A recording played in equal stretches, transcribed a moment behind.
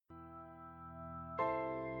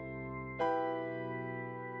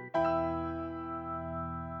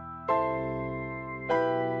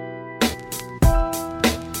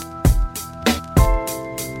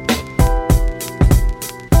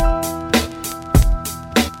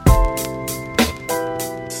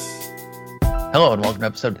Hello and welcome to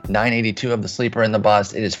episode 982 of The Sleeper and the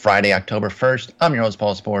Boss. It is Friday, October 1st. I'm your host,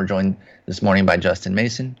 Paul Sporer, joined this morning by Justin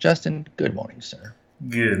Mason. Justin, good morning, sir.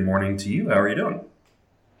 Good morning to you. How are you doing?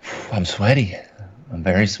 I'm sweaty. I'm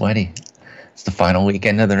very sweaty. It's the final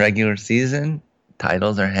weekend of the regular season.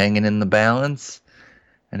 Titles are hanging in the balance.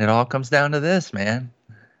 And it all comes down to this, man.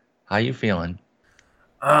 How you feeling?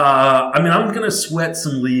 I'm going to sweat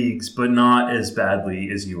some leagues, but not as badly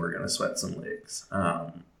as you were going to sweat some leagues.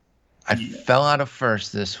 I fell out of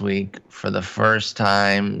first this week for the first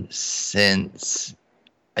time since,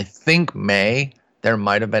 I think, May. There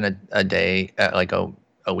might have been a day, like a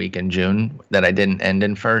week in June that I didn't end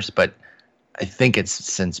in first, but I think it's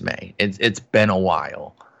since May. It's been a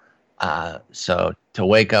while. So to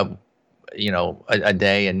wake up, a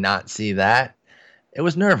day and not see that, it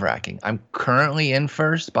was nerve-wracking. I'm currently in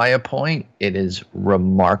first by a point. It is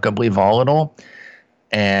remarkably volatile.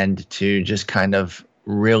 And to just kind of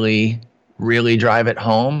really drive it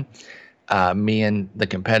home, me and the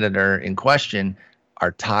competitor in question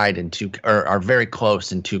are tied in are very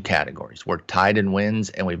close in two categories. We're tied in wins,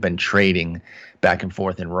 and we've been trading back and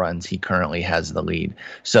forth in runs. He currently has the lead.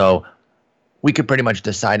 So we could pretty much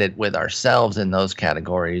decide it with ourselves in those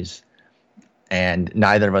categories. And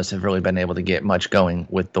neither of us have really been able to get much going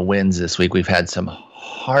with the wins this week. We've had some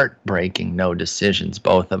heartbreaking no decisions,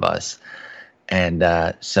 both of us. And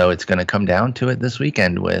so it's going to come down to it this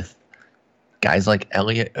weekend with guys like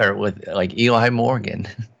Eli Morgan,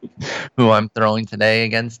 who I'm throwing today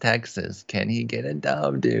against Texas. Can he get a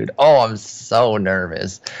dub, dude? Oh, I'm so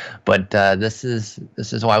nervous. But this is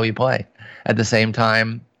why we play. At the same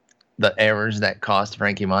time, the errors that cost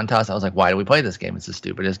Frankie Montas, I was like, why do we play this game? It's the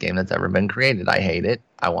stupidest game that's ever been created. I hate it.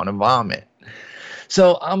 I want to vomit.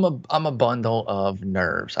 So I'm a bundle of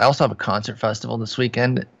nerves. I also have a concert festival this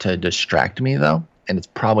weekend to distract me, though, and it's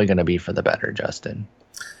probably going to be for the better, Justin.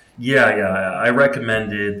 Yeah. I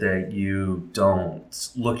recommended that you don't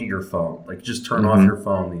look at your phone. Like, just turn off your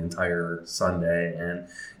phone the entire Sunday and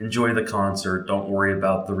enjoy the concert. Don't worry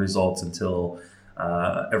about the results until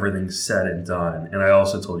everything's said and done. And I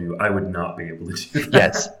also told you I would not be able to do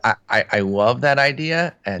that. Yes, I love that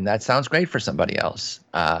idea, and that sounds great for somebody else.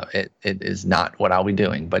 It is not what I'll be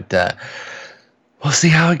doing, but we'll see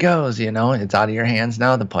how it goes. It's out of your hands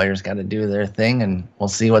now. The players got to do their thing, and we'll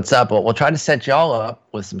see what's up. But we'll try to set y'all up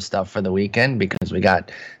with some stuff for the weekend because we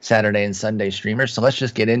got Saturday and Sunday streamers. So let's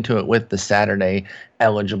just get into it with the Saturday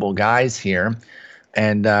eligible guys here.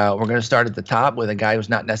 And we're going to start at the top with a guy who's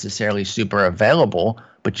not necessarily super available,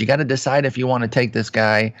 but you got to decide if you want to take this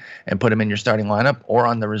guy and put him in your starting lineup or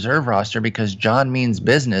on the reserve roster, because John Means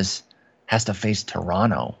Business has to face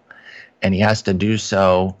Toronto, and he has to do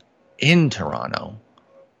so in Toronto.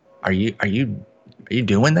 Are you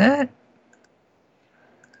doing that?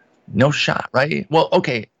 No shot, right? Well,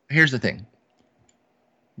 okay, here's the thing.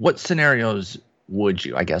 What scenarios would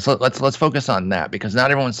you, I guess, let's focus on that, because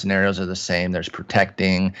not everyone's scenarios are the same. There's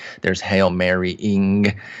protecting, there's Hail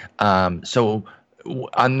Marying. So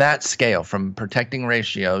on that scale, from protecting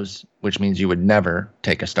ratios, which means you would never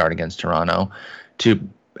take a start against Toronto, to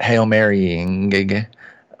Hail Marying,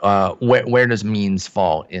 where does Means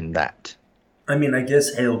fall in that? I mean, I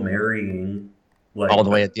guess Hail Marying, like, all the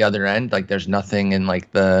way at the other end, like there's nothing in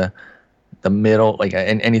like the middle, like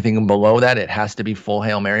anything below that, it has to be full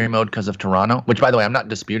Hail Mary mode because of Toronto, which, by the way, I'm not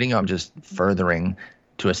disputing you. I'm just furthering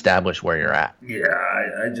to establish where you're at. Yeah,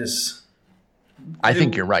 I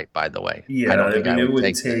think you're right, by the way. Yeah, I don't think it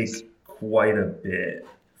would take quite a bit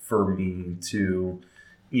for me to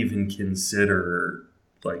even consider,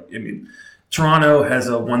 Toronto has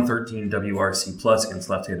a 113 WRC plus against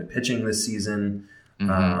left-handed pitching this season.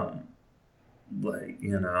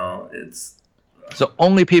 It's... So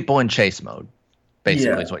only people in chase mode,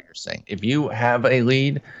 basically, is what you're saying. If you have a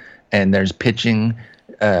lead and there's pitching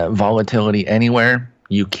volatility anywhere,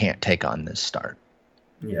 you can't take on this start.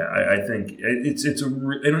 Yeah, I think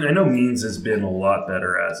I know Means has been a lot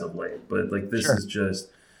better as of late, but this is just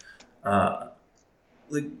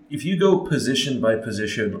if you go position by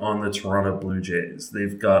position on the Toronto Blue Jays,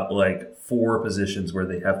 they've got 4 positions where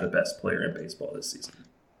they have the best player in baseball this season.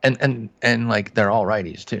 And they're all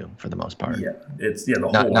righties too, for the most part. Yeah, it's the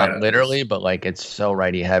whole not literally, but it's so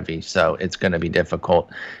righty heavy, so it's going to be difficult.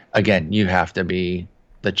 Again, you have to be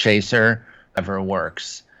the chaser, whatever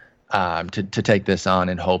works, to take this on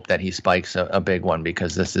and hope that he spikes a big one,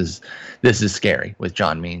 because this is scary with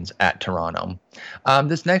John Means at Toronto.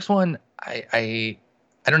 This next one, I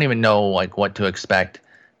don't even know what to expect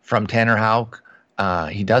from Tanner Houck.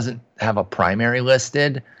 He doesn't have a primary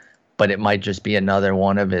listed, but it might just be another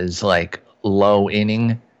one of his low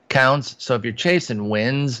inning counts. So if you're chasing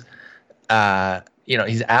wins,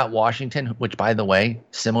 he's at Washington, which, by the way,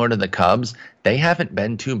 similar to the Cubs, they haven't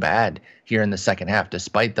been too bad here in the second half,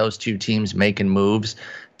 despite those two teams making moves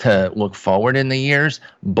to look forward in the years.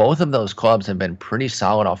 Both of those clubs have been pretty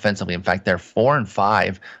solid offensively. In fact, they're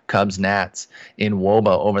 4-5 Cubs Nats in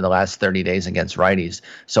WOBA over the last 30 days against righties.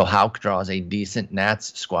 So Houck draws a decent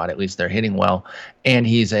Nats squad. At least they're hitting well, and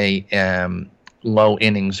he's a low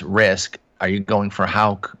innings risk. Are you going for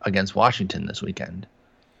Houck against Washington this weekend?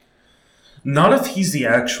 Not if he's the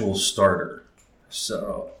actual starter.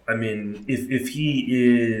 So, I mean, if he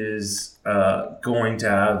is going to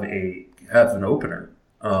have an opener,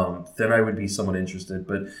 then I would be somewhat interested.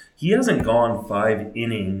 But he hasn't gone 5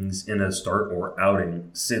 innings in a start or outing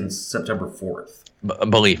since September 4th.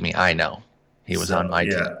 Believe me, I know. He was on my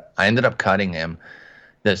team. I ended up cutting him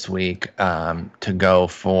this week to go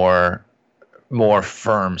for more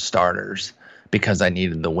firm starters because I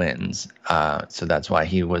needed the wins. So that's why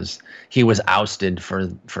he was ousted for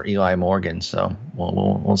Eli Morgan. So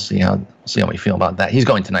we'll see how we feel about that. He's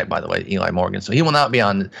going tonight, by the way, Eli Morgan. So he will not be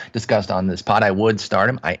discussed on this pod. I would start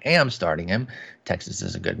him. I am starting him. Texas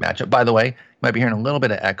is a good matchup. By the way, you might be hearing a little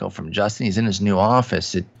bit of echo from Justin. He's in his new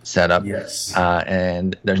office set up. Yes.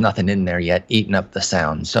 And there's nothing in there yet eating up the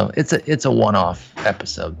sound. So it's a one-off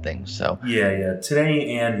episode thing. So yeah.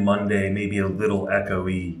 Today and Monday may be a little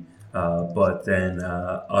echoey. But then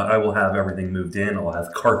I will have everything moved in. I'll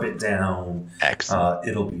have carpet down. Excellent.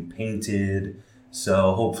 It'll be painted.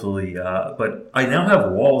 So hopefully, but I now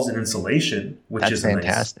have walls and insulation, which is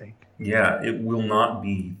fantastic. Nice. Yeah, it will not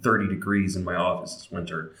be 30 degrees in my office this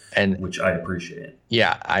winter, which I appreciate.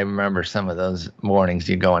 Yeah, I remember some of those mornings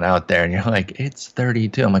you going out there and you're like, it's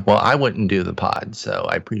 32. I'm like, well, I wouldn't do the pod, so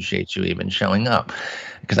I appreciate you even showing up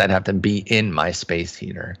because I'd have to be in my space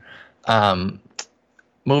heater.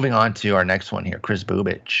 Moving on to our next one here, Kris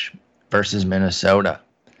Bubic versus Minnesota.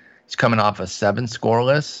 He's coming off a 7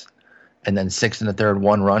 scoreless and then 6 1/3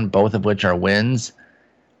 1-run, both of which are wins.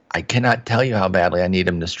 I cannot tell you how badly I need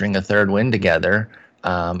him to string a third win together.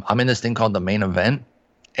 I'm in this thing called the main event.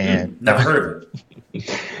 And never heard of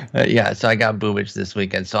it. Yeah, so I got Bubic this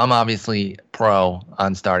weekend. So I'm obviously pro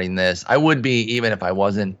on starting this. I would be even if I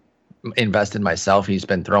wasn't invested myself. He's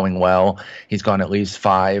been throwing well. He's gone at least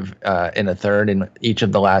 5 1/3 in each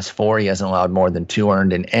of the last 4. He hasn't allowed more than 2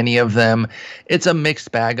 earned in any of them. It's a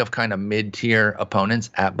mixed bag of kind of mid-tier opponents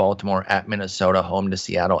at Baltimore, at Minnesota, home to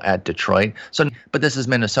Seattle, at Detroit. But this is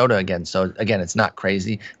Minnesota again. So again, it's not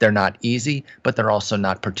crazy. They're not easy, but they're also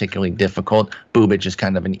not particularly difficult. Bubic is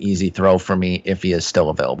kind of an easy throw for me if he is still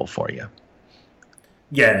available for you.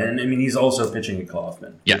 Yeah, and I mean, he's also pitching at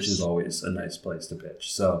Kauffman, yes, which is always a nice place to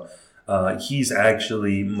pitch. So he's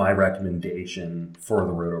actually my recommendation for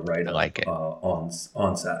the Roto write-up. I like it.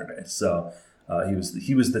 On Saturday. So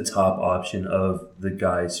he was the top option of the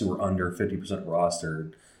guys who were under 50%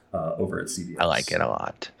 rostered over at CBS. I like it a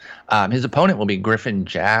lot. His opponent will be Griffin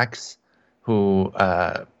Jax, who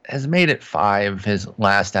has made it 5 his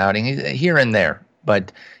last outing. He's here and there,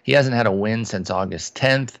 but he hasn't had a win since August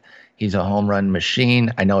 10th. He's a home run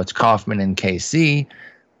machine. I know it's Kauffman and KC.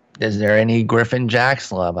 Is there any Griffin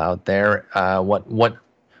Jax love out there? What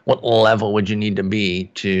level would you need to be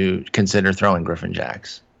to consider throwing Griffin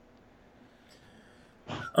Jax?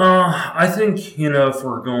 I think, if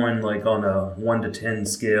we're going like on a 1 to 10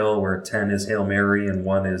 scale where 10 is Hail Mary and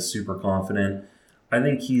 1 is super confident, I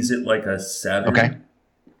think he's at like a 7. Okay.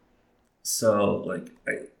 So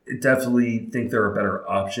I definitely think there are better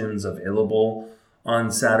options available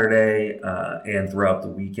on Saturday and throughout the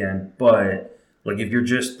weekend. But if you're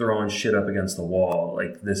just throwing shit up against the wall,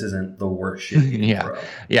 this isn't the worst shit you can throw.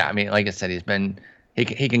 Yeah. I mean, like I said, he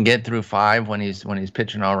can get through 5 when he's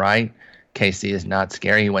pitching all right. KC is not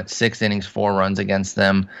scary. He went 6 innings, 4 runs against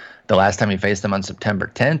them. The last time he faced them on September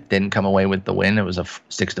 10th, didn't come away with the win. It was a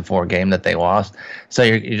 6-4 game that they lost. So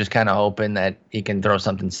you're just kind of hoping that he can throw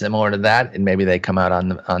something similar to that, and maybe they come out on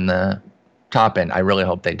the top end. I really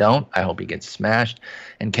hope they don't. I hope he gets smashed,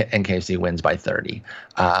 and KC wins by 30.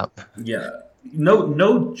 Yeah.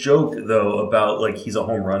 No joke, though, about he's a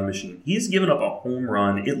home run machine. He's given up a home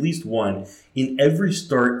run, at least one, in every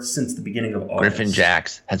start since the beginning of August. Griffin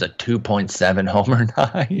Jax has a 2.7 homer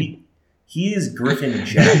nine. He is Griffin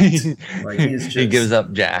Jax. He gives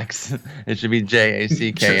up Jax. It should be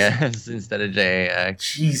JACKS instead of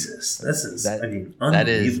JAX. Jesus, this is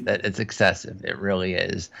it's excessive. It really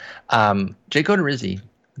is. Jake Odorizzi,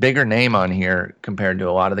 bigger name on here compared to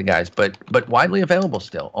a lot of the guys, but widely available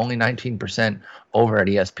still. Only 19% over at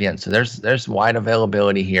ESPN. So there's wide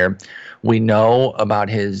availability here. We know about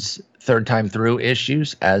his third time through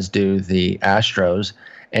issues, as do the Astros,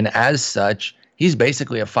 and as such, he's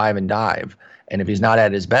basically a 5 and dive. And if he's not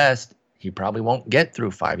at his best, he probably won't get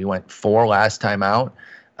through 5. He went 4 last time out,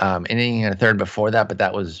 inning and a third before that, but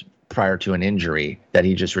that was prior to an injury that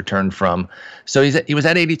he just returned from. So he was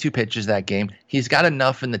at 82 pitches that game. He's got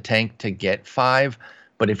enough in the tank to get 5,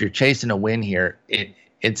 but if you're chasing a win here,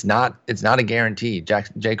 it's not a guarantee.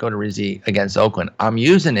 Jake Odorizzi against Oakland, I'm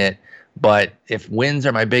using it, but if wins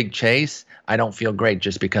are my big chase, I don't feel great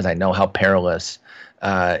just because I know how perilous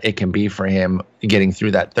it can be for him getting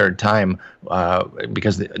through that third time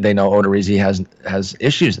because they know Odorizzi has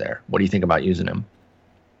issues there. What do you think about using him?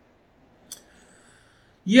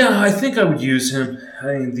 Yeah, I think I would use him.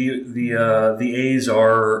 I mean, the A's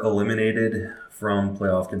are eliminated from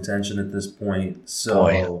playoff contention at this point,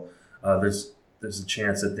 so there's a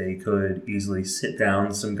chance that they could easily sit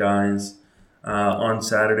down some guys on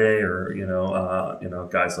Saturday, or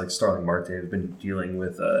guys like Starling Marte have been dealing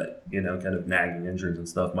with kind of nagging injuries and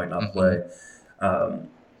stuff, might not play.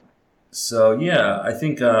 So yeah, I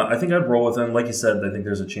think I'd roll with him. Like you said, I think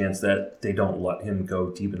there's a chance that they don't let him go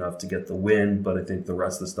deep enough to get the win, but I think the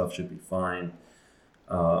rest of the stuff should be fine.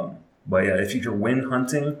 But yeah, if you're win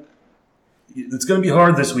hunting, it's going to be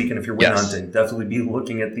hard this weekend. If you're win hunting, definitely be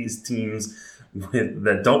looking at these teams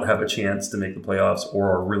that don't have a chance to make the playoffs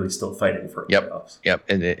or are really still fighting for playoffs. Yep,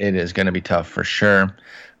 it is going to be tough for sure.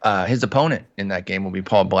 His opponent in that game will be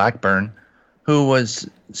Paul Blackburn, who was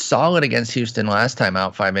solid against Houston last time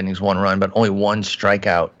out, 5 innings, 1 run, but only 1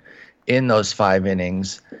 strikeout in those 5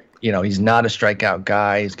 innings. He's not a strikeout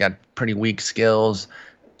guy. He's got pretty weak skills.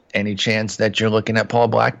 Any chance that you're looking at Paul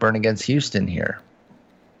Blackburn against Houston here?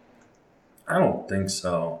 I don't think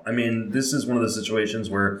so. I mean, this is one of the situations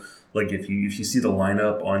where, like, if you see the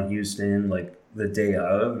lineup on Houston, like, the day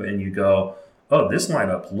of, and you go, oh, this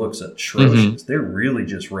lineup looks atrocious. They're really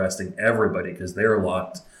just resting everybody because they're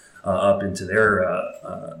locked up into their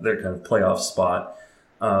kind of playoff spot,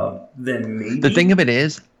 then maybe... The thing of it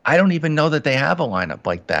is, I don't even know that they have a lineup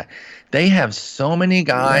like that. They have so many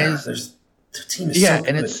guys. The team is so good.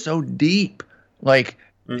 And it's so deep. Like,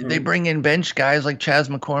 they bring in bench guys like Chas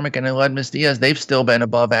McCormick and Aledmus Diaz. They've still been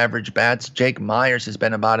above average bats. Jake Myers has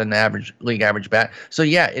been about an league average bat. So,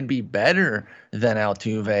 yeah, it'd be better than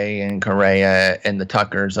Altuve and Correa and the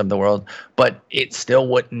Tuckers of the world, but it still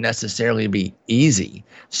wouldn't necessarily be easy.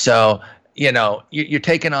 So, you're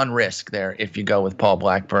taking on risk there if you go with Paul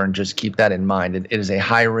Blackburn. Just keep that in mind. It is a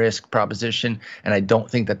high-risk proposition, and I don't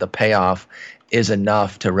think that the payoff is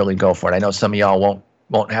enough to really go for it. I know some of y'all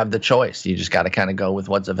won't have the choice. You just got to kind of go with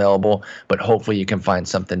what's available, but hopefully you can find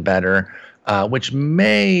something better, which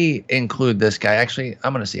may include this guy. Actually,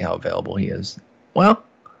 I'm going to see how available he is. Well,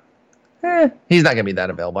 he's not going to be that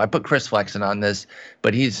available. I put Chris Flexen on this,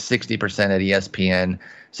 but he's 60% at ESPN.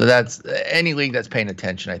 So that's any league that's paying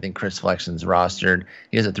attention. I think Chris Flexen's rostered.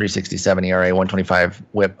 He has a 3.67 ERA, 125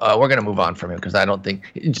 WHIP. We're going to move on from him because I don't think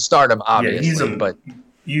start him obviously, but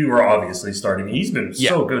you are obviously starting. He's been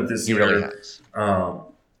so good this year. He really has.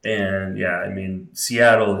 And yeah, I mean,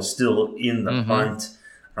 Seattle is still in the hunt.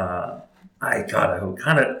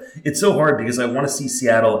 It's so hard because I want to see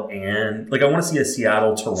Seattle and I want to see a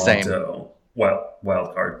Seattle Toronto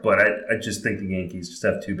wild card, but I just think the Yankees just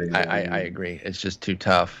have too big of a lead. I agree. It's just too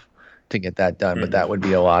tough to get that done, but that would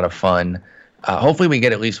be a lot of fun. Hopefully we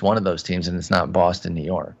get at least one of those teams and it's not Boston, New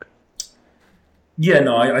York. Yeah,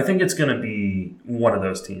 no, I think it's going to be one of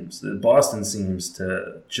those teams. Boston seems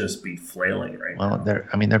to just be flailing right now. Well,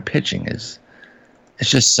 their pitching it's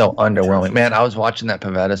just so underwhelming. Man, I was watching that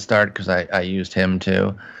Pivetta start because I used him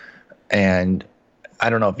too. And I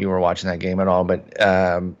don't know if you were watching that game at all, but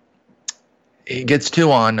he gets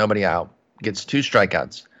 2 on, nobody out, gets 2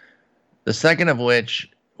 strikeouts. The second of which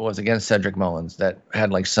was against Cedric Mullins that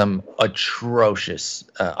had some atrocious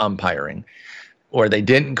umpiring, or they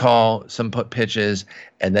didn't call some pitches,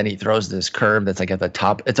 and then he throws this curve that's at the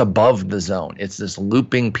top. It's above the zone. It's this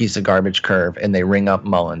looping piece of garbage curve, and they ring up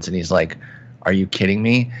Mullins, and he's like, are you kidding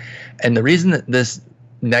me? And the reason that this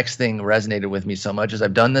next thing resonated with me so much is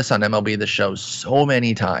I've done this on MLB The Show so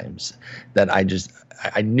many times that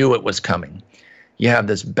I knew it was coming. You have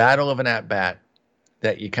this battle of an at-bat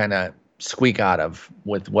that you kind of squeak out of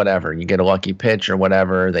with whatever. You get a lucky pitch or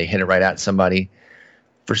whatever. They hit it right at somebody.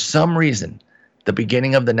 For some reason, the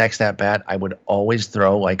beginning of the next at bat, I would always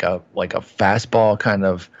throw like a fastball kind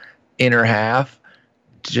of inner half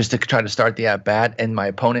just to try to start the at bat, and my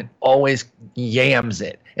opponent always yams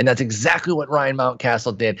it. And that's exactly what Ryan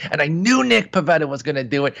Mountcastle did. And I knew Nick Pivetta was going to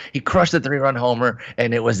do it. He crushed the 3-run homer,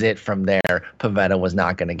 and it was it from there. Pivetta was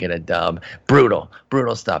not going to get a dub. Brutal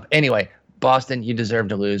stuff. Anyway, Boston, you deserve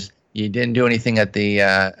to lose. You didn't do anything at the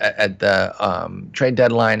trade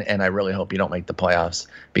deadline, and I really hope you don't make the playoffs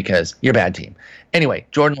because you're a bad team. Anyway,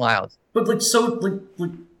 Jordan Lyles. But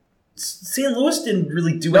St. Louis didn't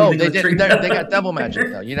really do No, anything they with did. Trey They got devil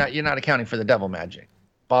magic though. You're not accounting for the devil magic.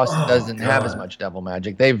 Boston doesn't have as much devil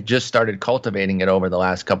magic. They've just started cultivating it over the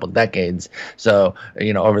last couple of decades. So,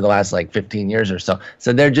 over the last like 15 years or so.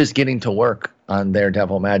 So they're just getting to work on their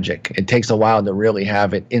devil magic. It takes a while to really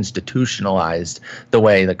have it institutionalized the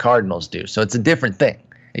way the Cardinals do. So it's a different thing.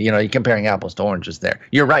 You're comparing apples to oranges there.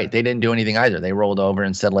 You're right. They didn't do anything either. They rolled over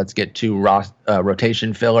and said, let's get 2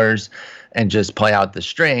 rotation fillers and just play out the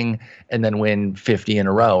string and then win 50 in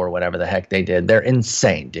a row or whatever the heck they did. They're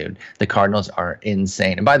insane, dude. The Cardinals are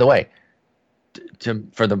insane. And by the way,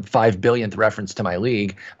 for the 5 billionth reference to my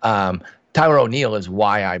league, Tyler O'Neill is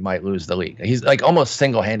why I might lose the league. He's like almost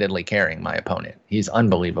single-handedly carrying my opponent. He's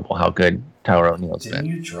unbelievable how good Tyler O'Neill's been.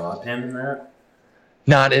 Didn't you drop him in that?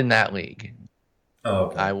 Not in that league. Oh,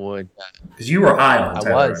 okay. I would, because you were high on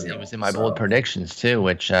Tyler O'Neill. He was in my bold predictions too,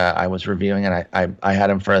 which I was reviewing, and I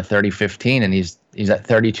had him for a 30-15, and he's at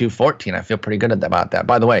 32-14. I feel pretty good about that.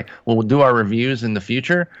 By the way, we'll do our reviews in the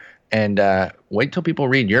future, and wait till people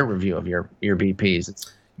read your review of your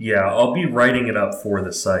BPs. Yeah, I'll be writing it up for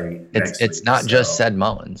the site. It's not just Ced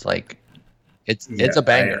Mullins, like it's a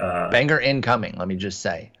banger, banger incoming. Let me just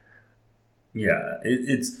say. Yeah,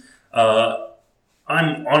 it's.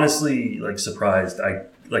 I'm honestly like surprised. I'm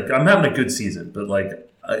having a good season, but like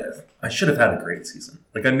I should have had a great season.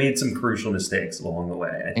 Like I made some crucial mistakes along the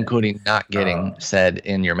way, including not getting Ced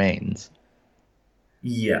in your mains.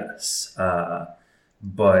 Yes,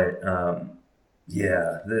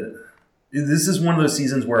 this is one of those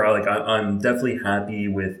seasons where I'm definitely happy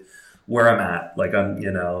with where I'm at. Like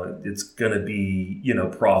it's gonna be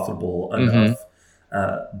profitable enough,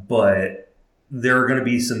 but there are going to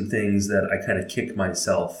be some things that I kind of kick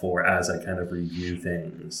myself for as I kind of review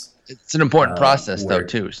things. It's an important process, though,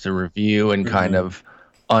 too, is to review and kind of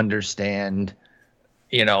understand,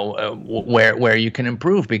 where you can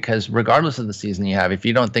improve. Because regardless of the season you have, if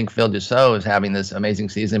you don't think Phil Dussault is having this amazing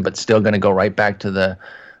season, but still going to go right back to the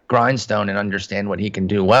grindstone and understand what he can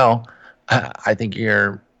do well, I think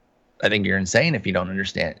you're insane if you don't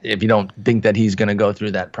understand, if you don't think that he's going to go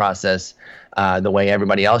through that process the way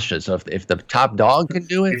everybody else should. So if the top dog can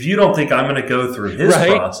do it, if you don't think I'm going to go through his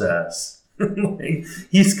process,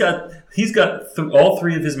 he's got all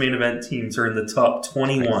 3 of his main event teams are in the top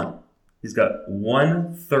 21. He's got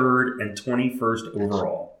 1, 3rd, and 21st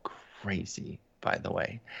overall. Crazy, by the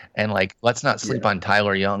way. And let's not sleep on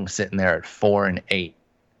Tyler Young sitting there at 4 and 8.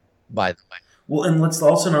 By the way. Well, and let's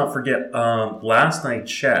also not forget, last night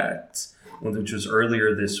checked, which was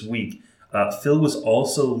earlier this week, Phil was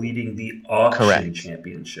also leading the auction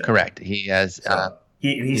championship. Correct. He has.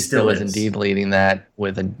 He still is indeed leading that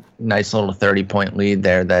with a nice little 30-point lead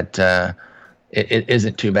there. That it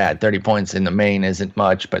isn't too bad. 30 points in the main isn't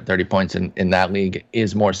much, but 30 points in that league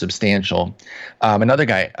is more substantial. Another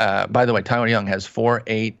guy, by the way, Tyler Young has 4,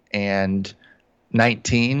 8, and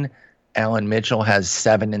 19. Alan Mitchell has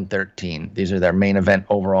 7 and 13. These are their main event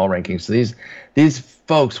overall rankings. So these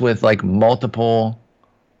folks with multiple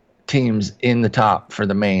teams in the top for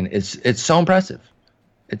the main, it's so impressive.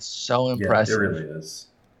 It's so impressive. Yeah, it really is.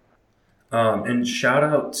 And shout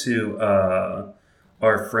out to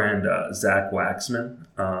our friend Zach Waxman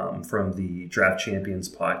from the Draft Champions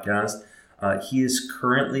podcast. He is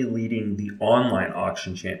currently leading the online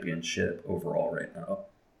auction championship overall right now,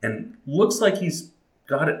 and looks like he's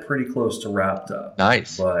got it pretty close to wrapped up.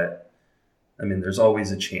 Nice. But I mean, there's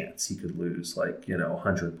always a chance he could lose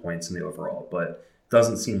 100 points in the overall, but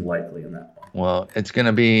doesn't seem likely in that one. Well, it's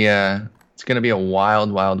gonna be a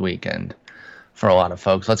wild weekend for a lot of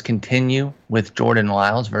folks. Let's continue with Jordan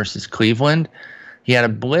Lyles versus Cleveland. He had a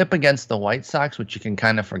blip against the White Sox, which you can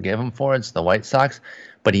kind of forgive him for. It's the White Sox,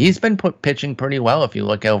 but he's been pitching pretty well. If you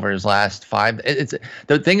look over his last 5, it's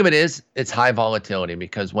the thing of it is it's high volatility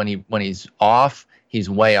because when he's off, he's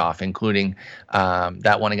way off, including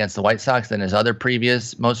that one against the White Sox. Then his other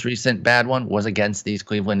most recent bad one was against these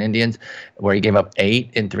Cleveland Indians, where he gave up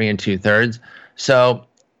 8 in 3 2/3. So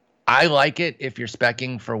I like it if you're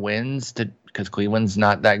specking for wins, because Cleveland's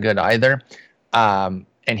not that good either,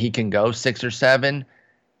 and he can go 6 or 7.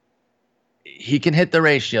 He can hit the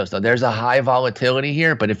ratios, though. There's a high volatility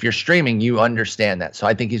here, but if you're streaming, you understand that. So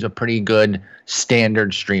I think he's a pretty good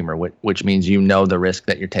standard streamer, which means you know the risk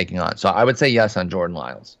that you're taking on. So I would say yes on Jordan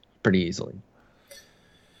Lyles pretty easily.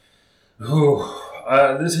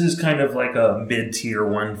 This is kind of like a mid-tier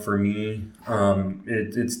one for me.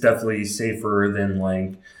 It's definitely safer than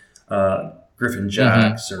Griffin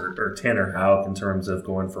Jax or Tanner Houck in terms of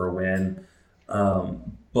going for a win.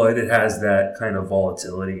 But it has that kind of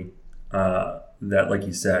volatility that, like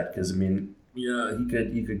you said, because I mean, yeah,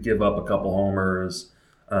 he could give up a couple homers,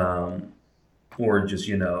 or just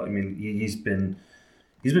I mean, he's been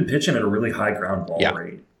pitching at a really high ground ball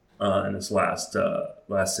rate in his last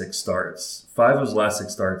 6 starts. 5 of his last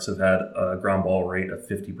 6 starts have had a ground ball rate of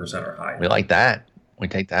 50% or higher. We like that. We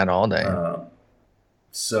take that all day.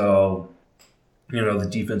 So, the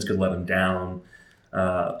defense could let him down.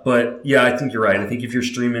 But yeah, I think you're right. I think if you're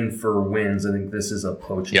streaming for wins, I think this is a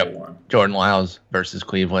poachable one. Jordan Lyles versus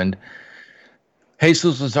Cleveland.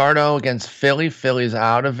 Jesus Luzardo against Philly. Philly's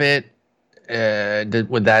out of it.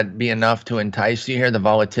 Would that be enough to entice you here? The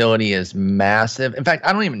volatility is massive. In fact,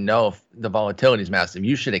 I don't even know if the volatility is massive.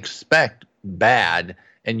 You should expect bad,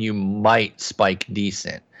 and you might spike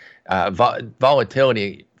decent.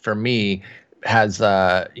 Volatility for me has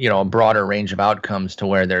a broader range of outcomes to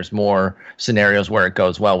where there's more scenarios where it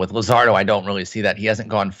goes well. With Luzardo, I don't really see that. He hasn't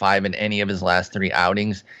gone 5 in any of his last 3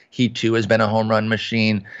 outings. He too has been a home run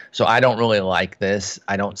machine. So I don't really like this.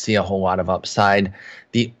 I don't see a whole lot of upside.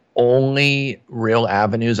 The only real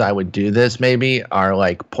avenues I would do this maybe are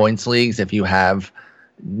like points leagues. If you have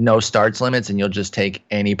no starts limits and you'll just take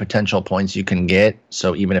any potential points you can get.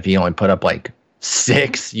 So even if he only put up like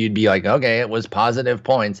 6, you'd be like, okay, it was positive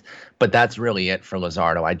points, but that's really it for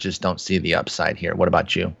Luzardo. I just don't see the upside here. What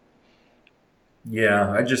about you?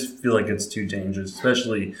 Yeah, I just feel like it's too dangerous,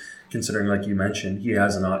 especially considering, like you mentioned, he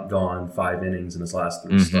has not gone 5 innings in his last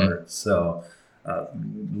 3 starts. So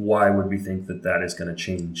why would we think that is going to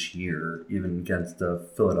change here, even against the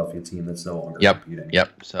Philadelphia team that's no longer competing?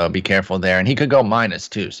 Yep. So be careful there. And he could go minus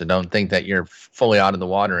too. So don't think that you're fully out of the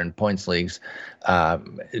water in points leagues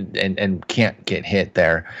and can't get hit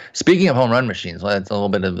there. Speaking of home run machines, that's a little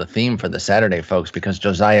bit of the theme for the Saturday, folks, because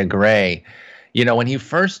Josiah Gray, when he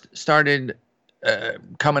first started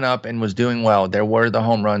coming up and was doing well, there were the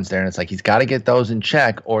home runs there. And it's like he's got to get those in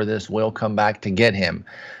check or this will come back to get him.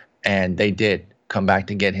 And they did come back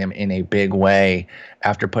to get him in a big way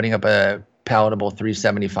after putting up a palatable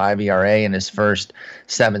 3.75 ERA in his first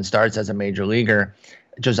 7 starts as a major leaguer.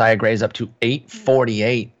 Josiah Gray's up to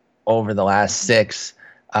 8.48 over the last 6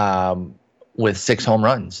 with 6 home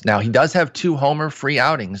runs. Now, he does have 2 homer-free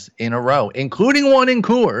outings in a row, including one in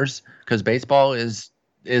Coors, because baseball is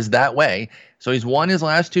that way. So he's won his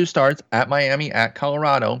last 2 starts at Miami, at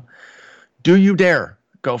Colorado. Do you dare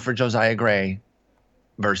go for Josiah Gray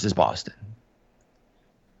versus Boston?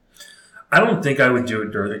 I don't think I would do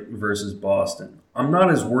it versus Boston. I'm not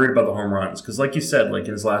as worried about the home runs because, like you said, like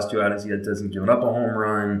in his last 2 outings, he hasn't given up a home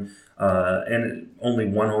run, and only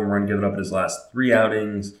 1 home run given up in his last 3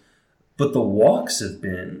 outings. But the walks have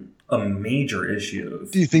been a major issue.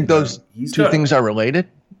 Do you think those two things are related,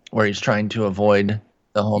 where he's trying to avoid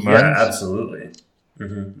the home runs? Yeah, absolutely.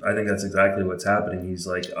 I think that's exactly what's happening. He's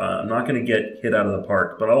like, I'm not going to get hit out of the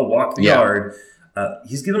park, but I'll walk the yard.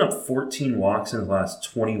 He's given up 14 walks in his last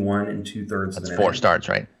 21 and 2/3 of the 4 starts,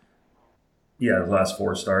 right? Yeah, his last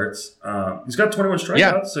 4 starts. He's got 21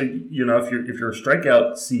 strikeouts, so if you're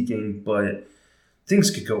strikeout seeking, but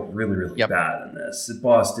things could go really, really bad in this.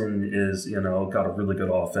 Boston is got a really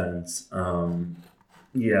good offense. I'm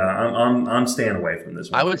staying away from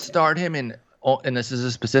this one. I would start him in. And this is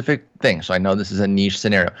a specific thing, so I know this is a niche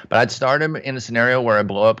scenario, but I'd start him in a scenario where a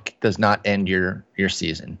blow-up does not end your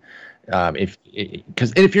season.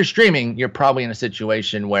 Because if you're streaming, you're probably in a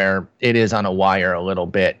situation where it is on a wire a little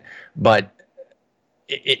bit. But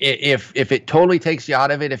if it totally takes you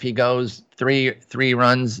out of it, if he goes 3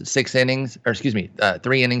 runs, 6 innings,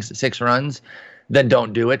 3 innings, 6 runs, then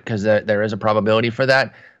don't do it because there is a probability for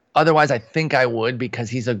that. Otherwise, I think I would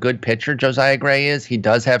because he's a good pitcher. Josiah Gray is. He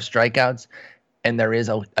does have strikeouts, and there is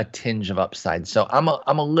a tinge of upside. So I'm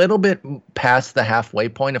a little bit past the halfway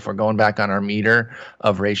point if we're going back on our meter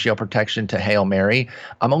of ratio protection to Hail Mary.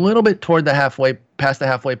 I'm a little bit past the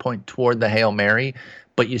halfway point toward the Hail Mary,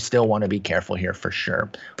 but you still want to be careful here for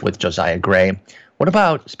sure with Josiah Gray. What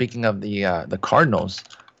about, speaking of the Cardinals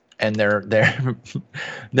and their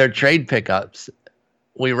their trade pickups?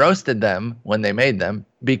 We roasted them when they made them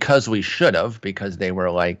because we should have, because they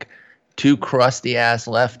were like 2 crusty-ass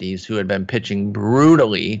lefties who had been pitching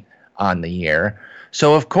brutally on the year.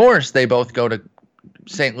 So, of course, they both go to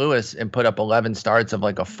St. Louis and put up 11 starts of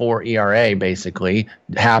like a 4 ERA, basically.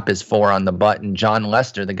 Happ is 4 on the button. John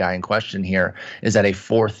Lester, the guy in question here, is at a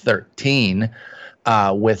 4.13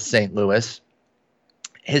 with St. Louis.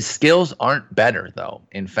 His skills aren't better, though.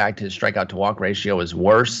 In fact, his strikeout-to-walk ratio is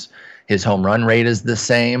worse. His home run rate is the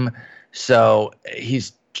same. So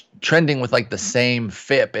he's trending with like the same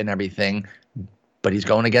FIP and everything, but he's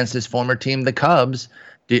going against his former team, the Cubs,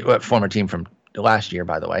 former team from last year,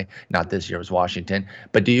 by the way, not this year, it was Washington.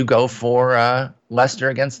 But do you go for Lester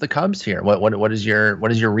against the Cubs here? What is your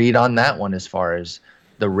read on that one as far as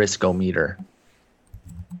the risk-o-meter?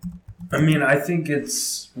 I mean, I think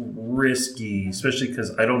it's risky, especially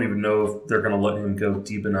because I don't even know if they're going to let him go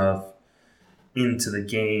deep enough into the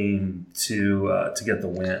game to get the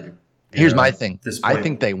win. Here's my thing. At this I point,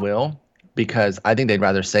 think they will because I think they'd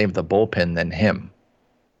rather save the bullpen than him.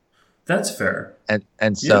 that's fair.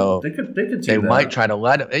 And so they could do they that. might try to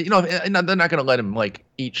let him. They're not going to let him like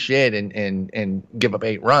eat shit and give up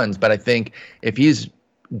 8 runs. But I think if he's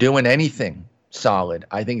doing anything solid,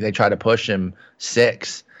 I think they try to push him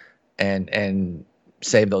 6 and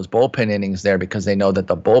save those bullpen innings there because they know that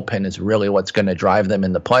the bullpen is really what's going to drive them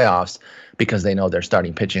in the playoffs because they know they're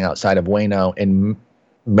starting pitching outside of Waino and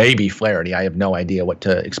maybe Flaherty. I have no idea what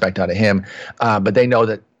to expect out of him, but they know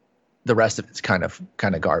that the rest of it's kind of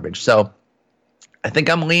garbage. So I think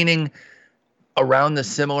I'm leaning around the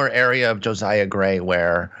similar area of Josiah Gray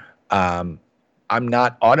where I'm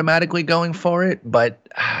not automatically going for it, but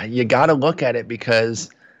you got to look at it because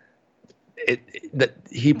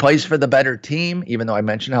he plays for the better team, even though I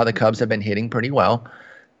mentioned how the Cubs have been hitting pretty well.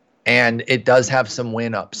 And it does have some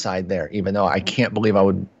win upside there, even though I can't believe I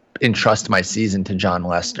would entrust my season to Jon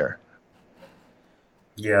Lester.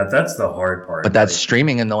 Yeah, that's the hard part. But that's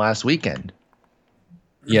streaming in the last weekend.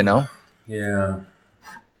 Yeah. Yeah,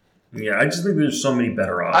 I just think there's so many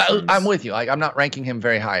better options. I'm with you. I'm not ranking him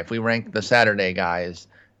very high. If we rank the Saturday guys,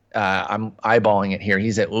 I'm eyeballing it here.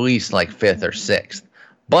 He's at least like 5th or 6th.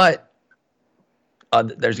 But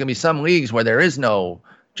there's going to be some leagues where there is no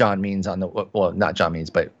John Means on the – well, not John Means,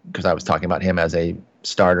 but because I was talking about him as a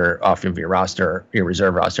starter off of your roster, your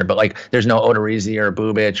reserve roster. But, like, there's no Odorizzi or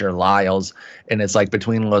Bubic or Lyles, and it's, like,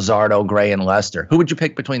 between Luzardo, Gray, and Lester. Who would you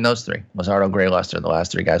pick between those 3? Luzardo, Gray, Lester, the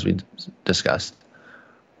last 3 guys we discussed.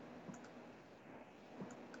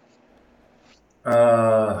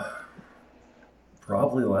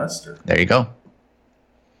 Probably Lester. There you go.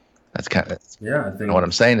 That's kind of I think what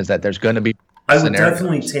I'm saying is that there's going to be I would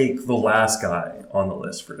definitely take the last guy on the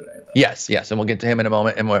list for today, though. Yes, and we'll get to him in a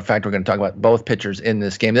moment. And in fact, we're going to talk about both pitchers in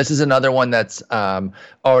this game. This is another one that's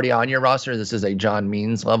already on your roster. This is a John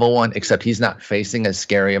Means level one, except he's not facing as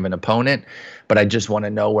scary of an opponent. But I just want to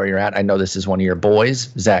know where you're at. I know this is one of your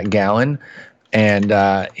boys, Zach Gallen,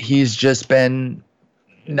 and he's just been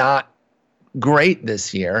not great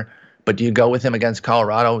this year. But do you go with him against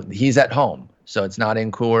Colorado? He's at home, so it's not in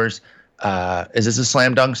Coors. Is this a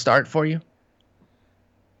slam dunk start for you?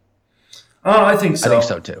 Oh, I think so. I think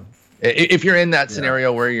so too. If you're in that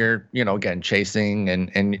scenario where you're, again, chasing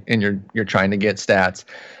and you're trying to get stats,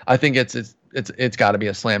 I think it's got to be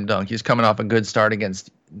a slam dunk. He's coming off a good start against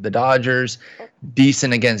the Dodgers,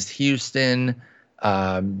 decent against Houston,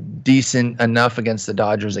 decent enough against the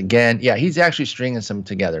Dodgers again. Yeah, he's actually stringing some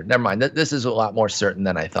together. Never mind. This is a lot more certain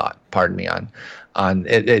than I thought. Pardon me on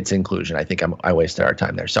its inclusion. I think I wasted our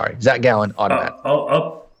time there. Sorry. Zach Gallen, automatic.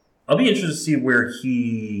 I'll be interested to see where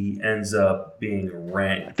he ends up being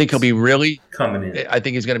ranked. I think he'll be really coming in. I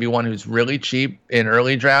think he's going to be one who's really cheap in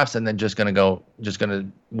early drafts and then just going to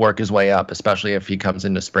work his way up, especially if he comes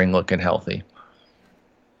into spring looking healthy.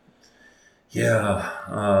 Yeah,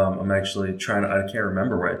 I'm actually trying to. I can't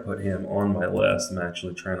remember where I put him on my list. I'm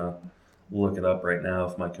actually trying to look it up right now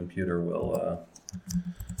if my computer will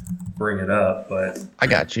bring it up. But I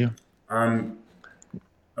got you.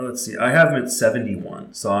 Let's see. I have him at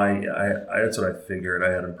 71, so I that's what I figured. I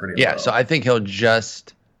had him pretty low. So I think he'll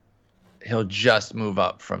just move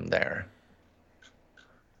up from there.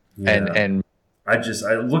 Yeah. And I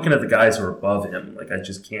looking at the guys who are above him, like I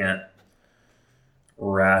just can't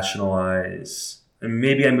rationalize. And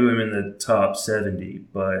maybe I move him in the top 70,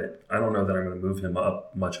 but I don't know that I'm going to move him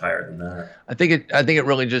up much higher than that. I think it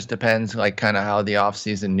really just depends, like kind of how the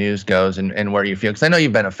offseason news goes and where you feel. Because I know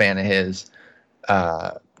you've been a fan of his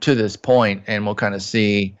to this point, and we'll kind of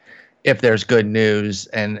see if there's good news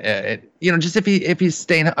and just if he's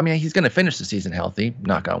staying. I mean, he's going to finish the season healthy.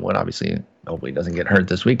 Knock on wood, obviously. Hopefully, he doesn't get hurt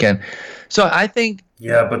this weekend. So I think.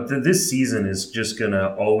 Yeah, but this season is just going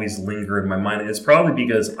to always linger in my mind. It's probably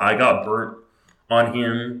because I got burnt on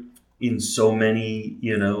him in so many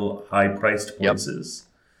high-priced places.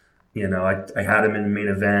 Yep. I had him in the main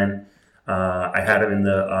event. I had him in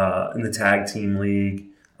the tag team league.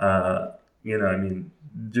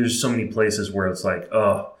 There's so many places where it's like,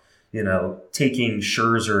 taking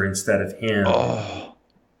Scherzer instead of him,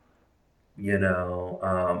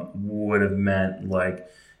 would have meant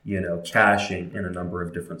cashing in a number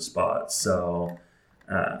of different spots. So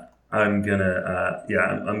I'm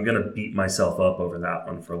gonna beat myself up over that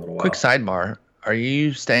one for a little while. Quick sidebar: are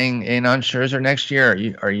you staying in on Scherzer next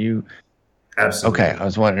year? Are you? Absolutely. Okay, I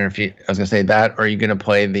was wondering if I was gonna say that, or are you gonna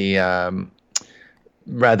play the?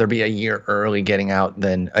 Rather be a year early getting out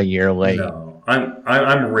than a year late. No,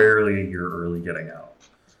 I'm rarely a year early getting out.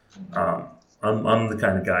 I'm the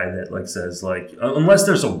kind of guy that like says like unless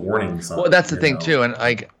there's a warning sign. Well, that's the thing know? too, and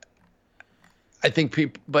like I think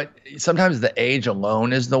people, but sometimes the age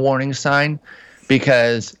alone is the warning sign,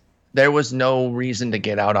 because there was no reason to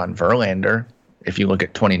get out on Verlander if you look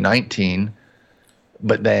at 2019,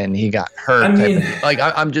 but then he got hurt. I mean,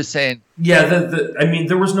 I'm just saying. Yeah, I mean,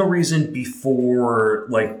 there was no reason before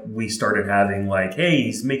like we started having like, hey,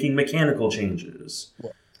 he's making mechanical changes.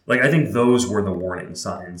 Like I think those were the warning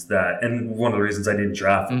signs that, and one of the reasons I didn't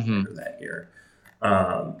draft him that year.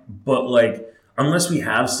 But like, unless we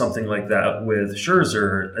have something like that with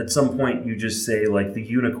Scherzer, at some point you just say like the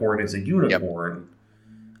unicorn is a unicorn.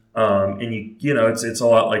 Yep. And you know it's a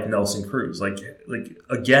lot like Nelson Cruz. Like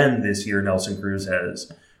again this year, Nelson Cruz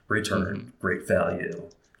has returned great value.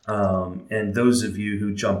 And those of you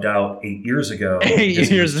who jumped out 8 years ago,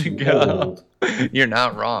 you're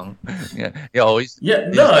not wrong. Yeah,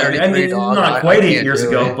 I mean not quite 8 years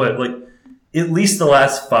ago, but like at least the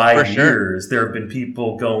last 5 years, there have been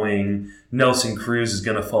people going, Nelson Cruz is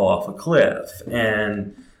going to fall off a cliff.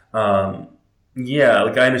 And,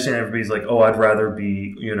 like I understand everybody's like, oh, I'd rather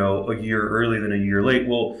be, a year early than a year late.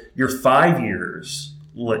 Well, you're 5 years,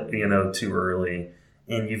 too early,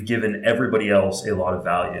 and you've given everybody else a lot of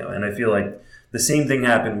value. And I feel like the same thing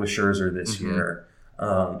happened with Scherzer this year.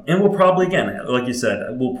 And we'll probably, again, like you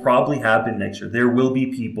said, will probably happen next year. There will be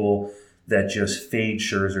people that just fade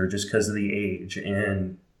Scherzer just because of the age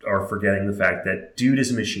and are forgetting the fact that dude is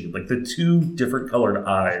a machine. Like the two different colored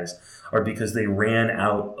eyes are because they ran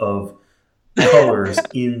out of colors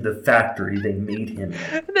in the factory they made him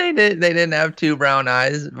in. They didn't have two brown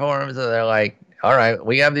eyes for him, so they're like, all right,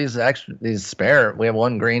 we have these spare. We have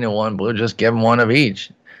one green and one blue. Just give him one of each.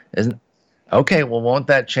 Okay? Well, won't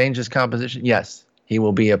that change his composition? Yes, he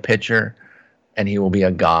will be a pitcher, and he will be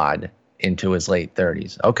a god into his late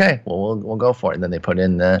 30s. Okay, well, we'll go for it. And then they put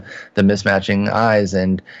in the mismatching eyes,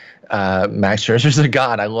 and Max Scherzer's a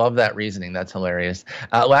god. I love that reasoning. That's hilarious.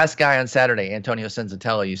 Last guy on Saturday, Antonio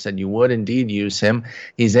Senzatella. You said you would indeed use him.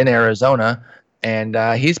 He's in Arizona, and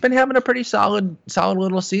he's been having a pretty solid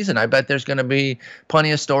little season. I bet there's going to be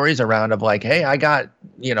plenty of stories around of like, hey, I got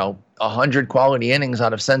 100 quality innings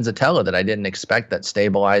out of Senzatella that I didn't expect that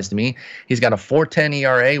stabilized me. He's got a 4.10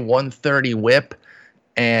 ERA, 130 WHIP.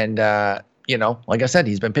 And, like I said,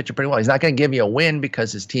 he's been pitching pretty well. He's not going to give you a win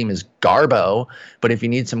because his team is garbo. But if you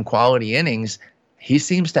need some quality innings, he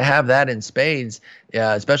seems to have that in spades,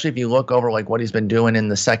 especially if you look over like what he's been doing in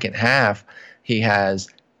the second half. He has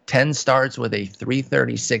 10 starts with a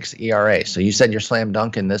 3.36 ERA. So you said you're slam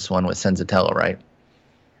dunking this one with Senzatella, right?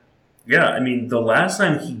 Yeah, I mean, the last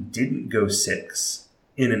time he didn't go 6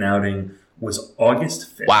 in an outing was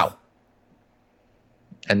August 5th. Wow.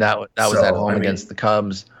 And that was at home against the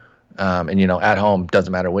Cubs. And, at home,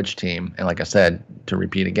 doesn't matter which team. And like I said, to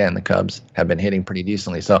repeat again, the Cubs have been hitting pretty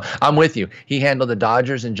decently. So I'm with you. He handled the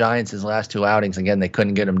Dodgers and Giants his last 2 outings. Again, they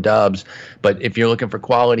couldn't get him dubs. But if you're looking for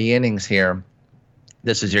quality innings here,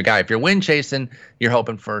 this is your guy. If you're win chasing, you're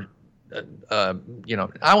hoping for,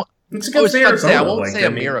 it's against Arizona. I won't say a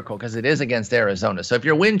miracle because it is against Arizona. So if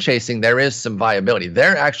you're win chasing, there is some viability.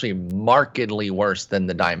 They're actually markedly worse than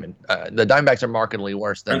the Diamondbacks are markedly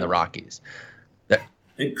worse than the Rockies.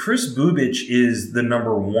 Chris Bubich is the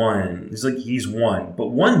number 1. He's 1, but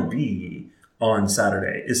 1B on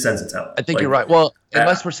Saturday is Senzatella. I think you're right. Well,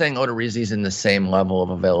 unless we're saying Odorizzi's in the same level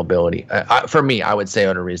of availability. For me, I would say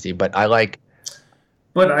Odorizzi, but I like.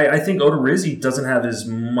 But I think Odorizzi doesn't have as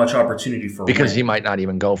much opportunity for because he might not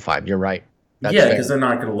even go 5. You're right. Because they're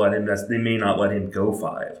not going to let him. They may not let him go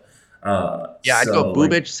 5. I'd go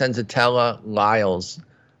Bubich, Senzatella, Lyles,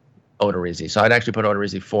 Odorizzi. So I'd actually put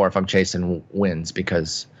Odorizzi 4 if I'm chasing wins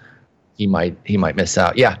because he might miss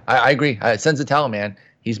out. Yeah, I agree. Senzatella, man,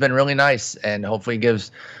 he's been really nice, and hopefully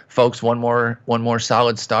gives folks one more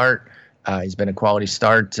solid start. He's been a quality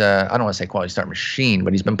start. I don't want to say quality start machine,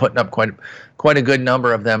 but he's been putting up quite a good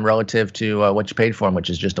number of them relative to what you paid for him, which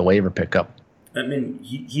is just a waiver pickup. I mean,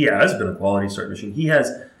 he has been a quality start machine. He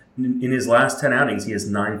has, in his last 10 outings, he has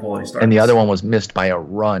 9 quality starts. And the other one was missed by a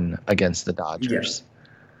run against the Dodgers. Yeah.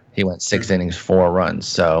 He went 6 innings, 4 runs.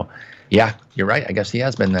 So, yeah, you're right. I guess he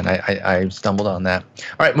has been then. I stumbled on that.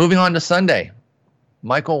 All right, moving on to Sunday.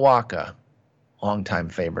 Michael Wacha, longtime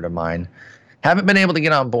favorite of mine. Haven't been able to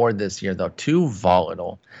get on board this year, though. Too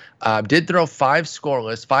volatile. Did throw 5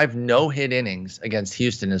 scoreless, 5 no-hit innings against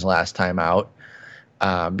Houston his last time out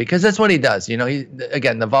because that's what he does.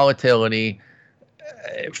 Again, the volatility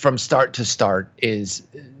from start to start is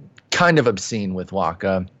kind of obscene with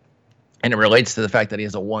Wacha. And it relates to the fact that he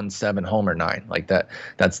has a 1.7 homer 9. Like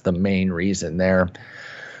that's the main reason there.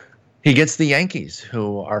 He gets the Yankees,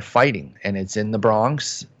 who are fighting, and it's in the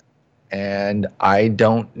Bronx. and I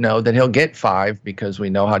don't know that he'll get 5 because we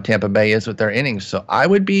know how Tampa Bay is with their innings. So I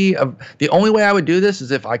would be the only way I would do this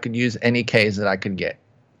is if I could use any Ks that I could get,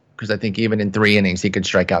 because I think even in 3 innings he could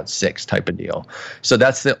strike out 6 type of deal. So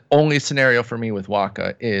that's the only scenario for me with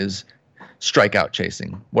Wacha is strikeout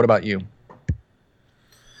chasing. What about you?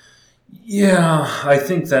 Yeah, I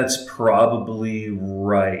think that's probably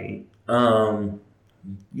right.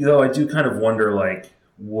 I do kind of wonder, like,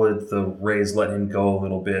 would the Rays let him go a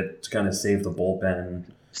little bit to kind of save the bullpen?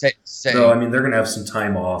 Same. Though, I mean, they're going to have some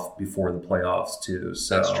time off before the playoffs, too.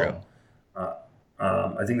 So, that's true.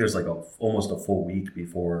 I think there's like almost a full week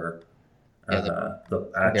before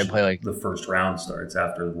the first round starts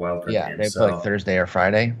after the wild card game. Yeah, they play like Thursday or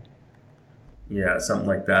Friday. Yeah, something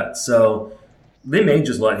like that. So they may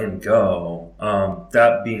just let him go.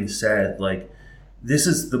 That being said, like, this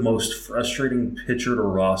is the most frustrating pitcher to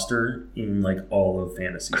roster in like all of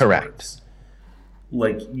fantasy Correct. Sports.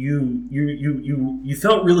 Like you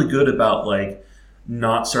felt really good about like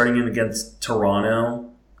not starting him against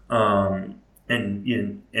Toronto, and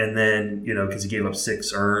then because he gave up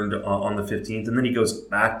 6 earned on the 15th, and then he goes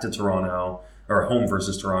back to Toronto or home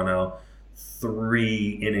versus Toronto.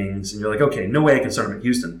 3 innings, and you're like, okay, no way I can start him at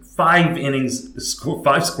Houston. 5 innings,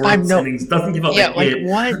 5 scoreless innings, doesn't give up a hit.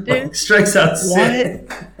 What, dude? Like, strikes out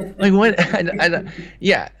 6. Like what?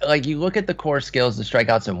 Yeah, like you look at the core skills, the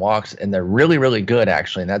strikeouts and walks, and they're really, really good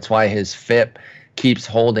actually, and that's why his FIP keeps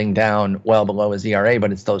holding down well below his ERA.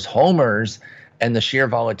 But it's those homers and the sheer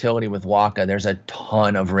volatility with Wacha. There's a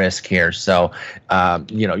ton of risk here. So,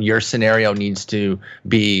 your scenario needs to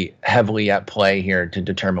be heavily at play here to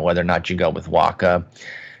determine whether or not you go with Wacha.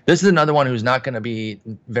 This is another one who's not going to be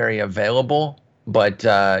very available, but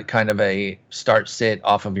kind of a start-sit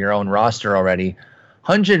off of your own roster already.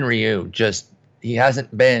 Hyun-Jin Ryu, he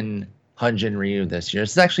hasn't been Hyun-Jin Ryu this year.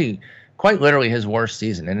 It's actually quite literally his worst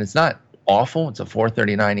season, and it's not awful. It's a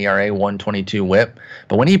 4.39 ERA, 122 WHIP.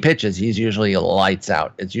 But when he pitches, he's usually lights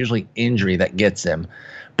out. It's usually injury that gets him.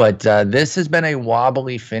 But this has been a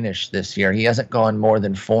wobbly finish this year. He hasn't gone more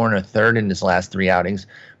than 4 1/3 in his last 3 outings.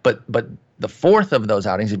 But the 4th of those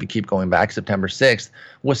outings, if you keep going back, September 6th,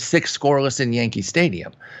 was 6 scoreless in Yankee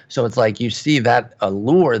Stadium. So it's like you see that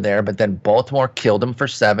allure there, but then Baltimore killed him for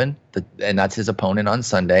 7, and that's his opponent on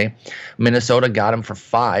Sunday. Minnesota got him for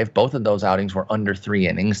 5. Both of those outings were under 3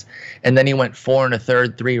 innings. And then he went 4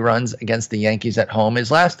 1/3, 3 runs against the Yankees at home his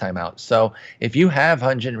last time out. So if you have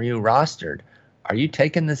Hyun-Jin Ryu rostered, are you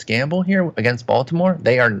taking this gamble here against Baltimore?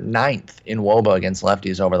 They are 9th in WOBA against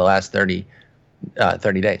lefties over the last 30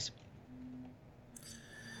 days.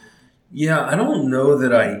 Yeah, I don't know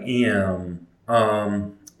that I am.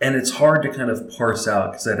 And it's hard to kind of parse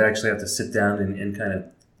out because I'd actually have to sit down and kind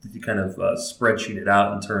of spreadsheet it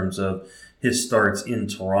out in terms of his starts in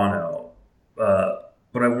Toronto. But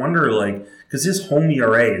I wonder, like, because his home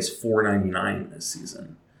ERA is 4.99 this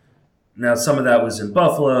season. Now, some of that was in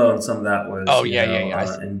Buffalo, and some of that was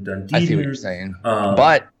in Dunedin. I see what you're saying.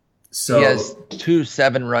 But he has 2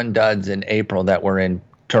 7-run duds in April that were in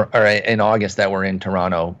August that were in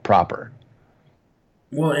Toronto proper.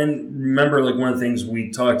 Well, and remember, like, one of the things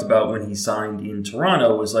we talked about when he signed in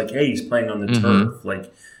Toronto was like, hey, he's playing on the turf.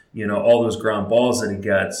 Like, all those ground balls that he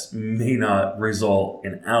gets may not result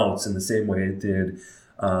in outs in the same way it did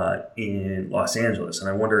in Los Angeles. And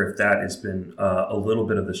I wonder if that has been a little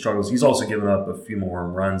bit of the struggles. He's also given up a few more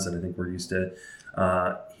runs than I think we're used to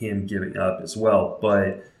him giving up as well.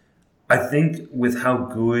 But I think with how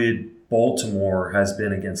good Baltimore has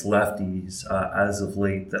been against lefties as of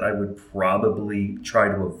late, that I would probably try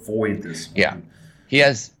to avoid this one. Yeah, he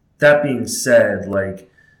has. That being said,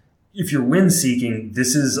 like, if you're win seeking,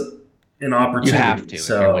 this is an opportunity. You have to. If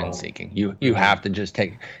you're win seeking, you have to just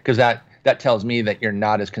take, because that tells me that you're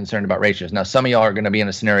not as concerned about ratios. Now, some of y'all are going to be in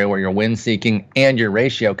a scenario where you're win seeking and you're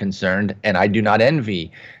ratio concerned, and I do not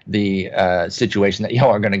envy the situation that y'all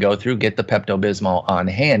are going to go through. Get the Pepto-Bismol on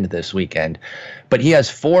hand this weekend. But he has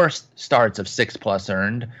 4 starts of 6+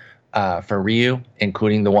 earned for Ryu,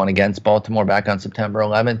 including the one against Baltimore back on September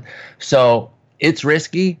 11th. So it's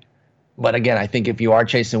risky. But again, I think if you are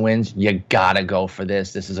chasing wins, you got to go for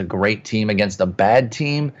this. This is a great team against a bad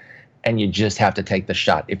team, and you just have to take the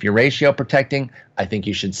shot. If you're ratio protecting, I think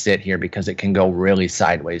you should sit here because it can go really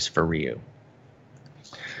sideways for Ryu.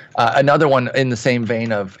 Another one in the same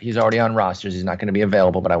vein of he's already on rosters. He's not going to be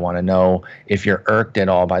available, but I want to know if you're irked at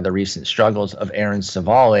all by the recent struggles of Aaron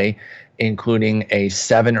Savale, including a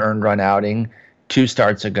 7 earned run outing 2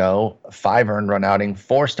 starts ago, 5 earned run outing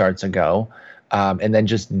 4 starts ago, and then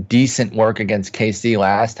just decent work against KC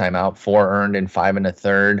last time out, 4 earned and 5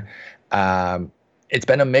 1/3. It's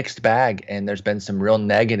been a mixed bag, and there's been some real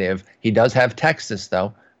negative. He does have Texas,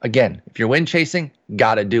 though, Again, if you're win chasing,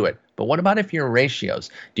 got to do it. But what about if you're ratios?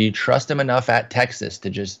 Do you trust him enough at Texas to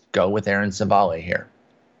just go with Aaron Civale here?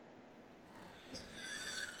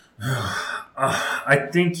 I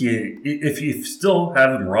think if you still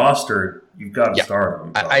have him rostered, you've got to start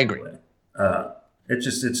him. I agree.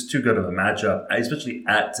 It's too good of a matchup, especially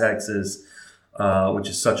at Texas, which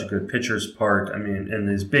is such a good pitcher's park. I mean, and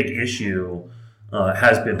his big issue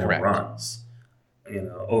has been home runs.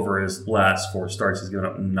 Over his last 4 starts, he's given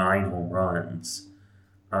up 9 home runs.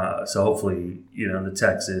 So hopefully, the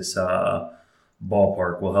Texas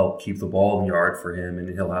ballpark will help keep the ball in the yard for him, and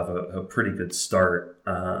he'll have a pretty good start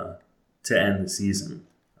to end the season.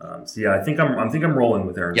 I think I'm rolling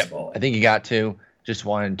with Aaron Civale. I think you got to. Just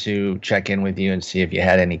wanted to check in with you and see if you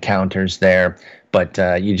had any counters there, but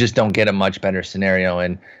you just don't get a much better scenario.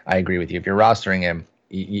 And I agree with you. If you're rostering him,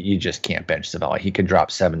 you just can't bench Civale. He could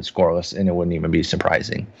drop 7 scoreless, and it wouldn't even be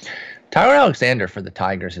surprising. Tyler Alexander for the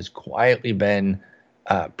Tigers has quietly been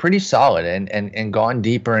pretty solid and gone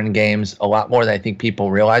deeper in games a lot more than I think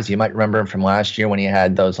people realize. You might remember him from last year when he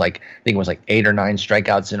had those, I think it was 8 or 9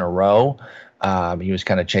 strikeouts in a row. He was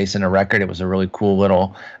kind of chasing a record. It was a really cool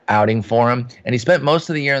little outing for him. And he spent most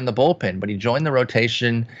of the year in the bullpen, but he joined the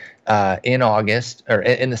rotation in August, or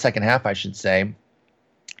in the second half, I should say.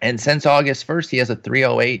 And since August 1st, he has a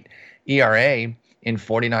 3.08 ERA in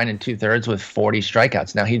 49 2/3 with 40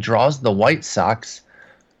 strikeouts. Now he draws the White Sox.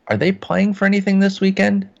 Are they playing for anything this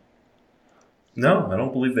weekend? No, I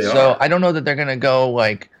don't believe they are. So I don't know that they're going to go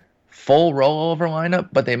full rollover lineup,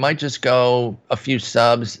 but they might just go a few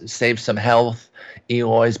subs, save some health.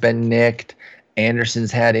 Eloy's been nicked.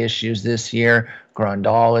 Anderson's had issues this year.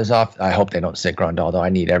 Grandal is off. I hope they don't sit Grandal, though. I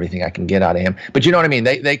need everything I can get out of him. But you know what I mean?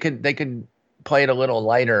 They could play it a little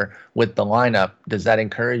lighter with the lineup. Does that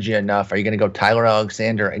encourage you enough? Are you going to go Tyler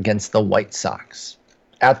Alexander against the White Sox?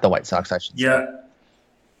 At the White Sox, I should say. Yeah.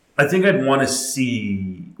 I think I'd want to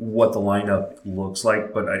see what the lineup looks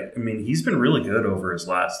like, but I mean, he's been really good over his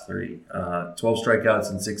last 3. 12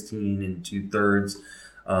 strikeouts and 16 2/3.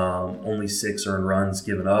 Only 6 earned runs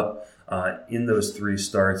given up in those 3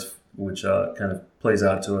 starts, which kind of plays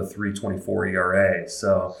out to a 3.24 ERA.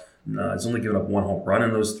 So he's only given up 1 home run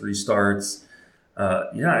in those 3 starts.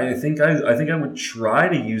 I think I would try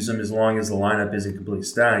to use him as long as the lineup isn't completely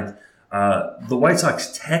stacked. The White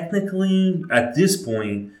Sox technically, at this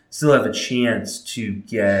point, still have a chance to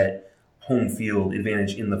get home field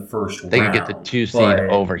advantage in the first round. They could get the 2 seed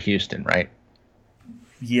over Houston, right?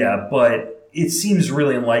 Yeah, but it seems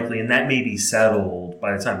really unlikely, and that may be settled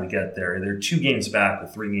by the time we get there. They're 2 games back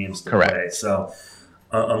with 3 games to play. So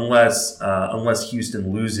unless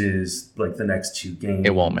Houston loses the next 2 games,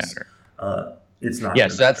 it won't matter. It's not. Yeah,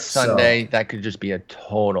 so that's Sunday. That could just be a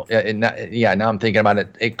total. Now I'm thinking about it.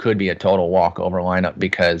 It could be a total walkover lineup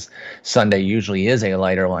because Sunday usually is a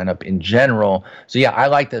lighter lineup in general. So yeah, I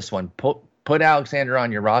like this one. Put Alexander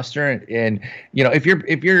on your roster, and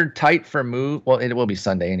if you're tight for move, well, it will be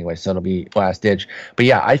Sunday anyway, so it'll be last ditch. But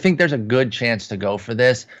yeah, I think there's a good chance to go for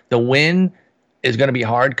this. The win is going to be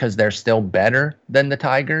hard because they're still better than the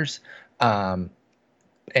Tigers, and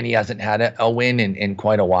he hasn't had a win in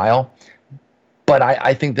quite a while. But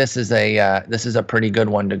I think this is a pretty good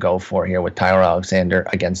one to go for here with Tyler Alexander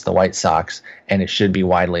against the White Sox, and it should be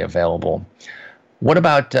widely available. What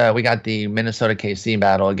about we got the Minnesota KC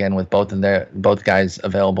battle again with both guys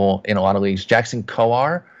available in a lot of leagues. Jackson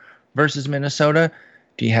Kowar versus Minnesota.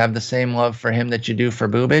 Do you have the same love for him that you do for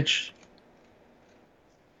Bubic?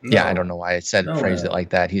 No. Yeah, I don't know why I phrased it like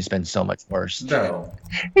that. He's been so much worse. No,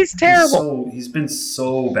 he's terrible. He's been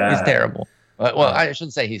so bad. He's terrible. Well, I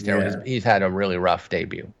shouldn't say he's terrible. Yeah. He's had a really rough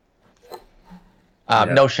debut.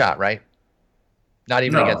 No shot, right? Not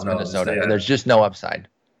even against Minnesota. There's just no upside.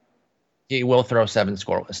 He will throw 7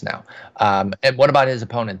 scoreless now. And what about his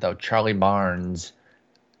opponent, though? Charlie Barnes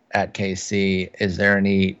at KC. Is there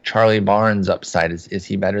any Charlie Barnes upside? Is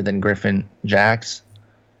he better than Griffin Jax?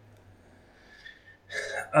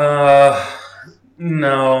 No,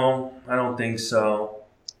 I don't think so.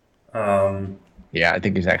 Yeah, I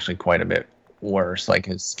think he's actually quite a bit worse.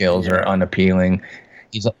 His skills are unappealing.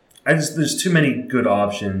 There's too many good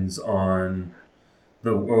options on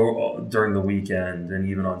during the weekend and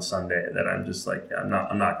even on Sunday that I'm just I'm not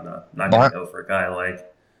gonna go for a guy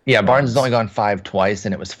like. Yeah, Barnes has only gone 5 twice,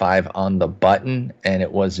 and it was 5 on the button, and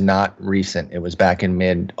it was not recent. It was back in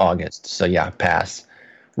mid-August. So yeah, pass.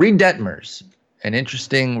 Reed Detmers, an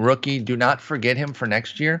interesting rookie. Do not forget him for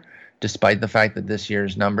next year. Despite the fact that this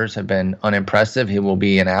year's numbers have been unimpressive, he will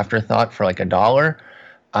be an afterthought for $1.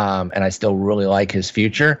 And I still really like his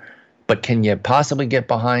future. But can you possibly get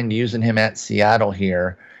behind using him at Seattle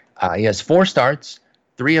here? He has 4 starts.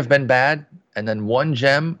 3 have been bad. and then one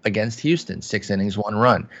gem against Houston, 6 innings, 1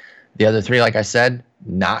 run. The other 3, like I said,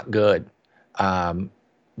 not good.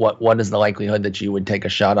 What is the likelihood that you would take a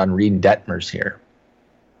shot on Reed Detmers here?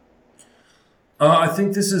 I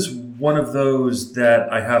think this is one of those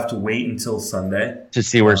that I have to wait until Sunday to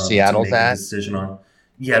see where Seattle's to make at. A decision on.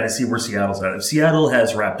 Yeah, to see where Seattle's at. If Seattle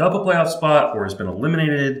has wrapped up a playoff spot or has been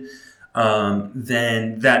eliminated,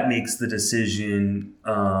 then that makes the decision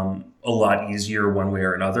a lot easier one way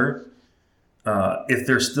or another. If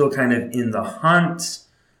they're still kind of in the hunt,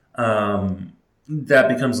 that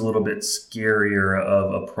becomes a little bit scarier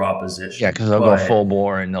of a proposition. Yeah, because they'll go full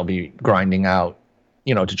bore and they'll be grinding out,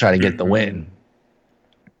 to try to get the win.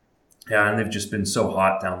 Yeah, and they've just been so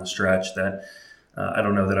hot down the stretch that I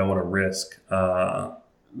don't know that I want to risk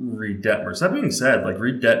Reed Detmers. That being said,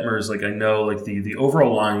 Reed Detmers, I know the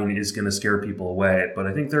overall line is going to scare people away, but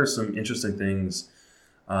I think there are some interesting things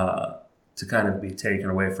to kind of be taken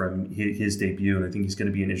away from his debut, and I think he's going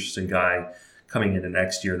to be an interesting guy coming into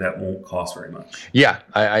next year that won't cost very much. Yeah,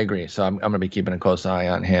 I agree. So I'm going to be keeping a close eye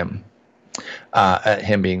on him.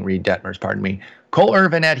 Him being Reed Detmers, pardon me. Cole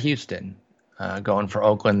Irvin at Houston, going for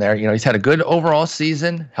Oakland there. He's had a good overall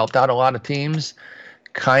season, helped out a lot of teams,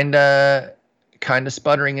 kind of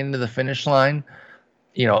sputtering into the finish line.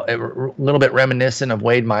 A little bit reminiscent of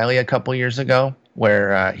Wade Miley a couple years ago,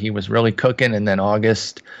 where he was really cooking, and then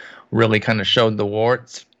August really kind of showed the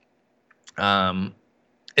warts.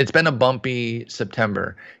 It's been a bumpy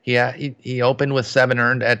September. He opened with 7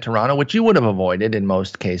 earned at Toronto, which you would have avoided in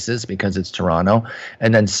most cases because it's Toronto,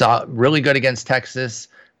 and then saw really good against Texas.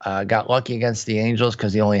 Got lucky against the Angels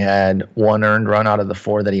because he only had 1 earned run out of the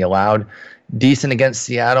 4 that he allowed. Decent against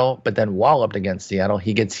Seattle, but then walloped against Seattle.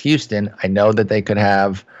 He gets Houston. I know that they could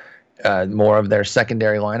have more of their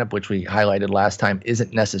secondary lineup, which we highlighted last time,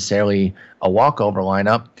 isn't necessarily a walkover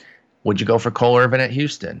lineup. Would you go for Cole Irvin at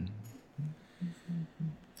Houston?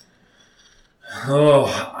 Oh,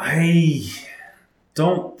 I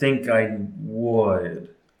don't think I would.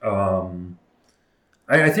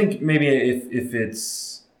 I think maybe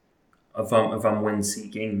if I'm win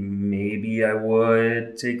seeking, maybe I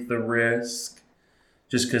would take the risk,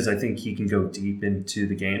 just because I think he can go deep into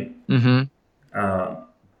the game. Mm-hmm.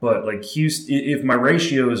 But Houston, if my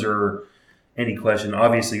ratios are any question,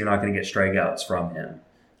 obviously you're not going to get strikeouts from him.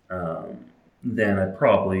 Then I'm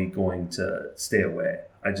probably going to stay away.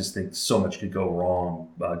 I just think so much could go wrong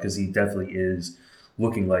because he definitely is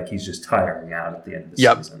looking like he's just tiring out at the end of the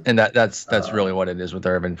season. And that's really what it is with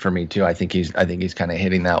Irvin for me too. I think he's kind of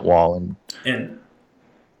hitting that wall, and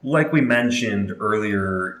like we mentioned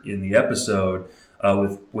earlier in the episode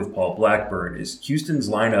with Paul Blackburn, is Houston's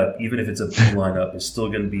lineup, even if it's a B lineup, is still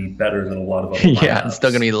going to be better than a lot of other lineups. Yeah, it's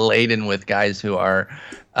still going to be laden with guys who are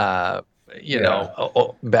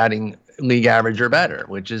batting league average or better,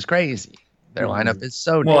 which is crazy. Their lineup is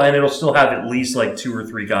so well, and it'll still have at least 2 or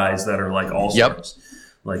 3 guys that are all-stars. Yep.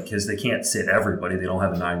 Because they can't sit everybody. They don't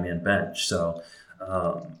have a 9-man bench. So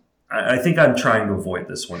I think I'm trying to avoid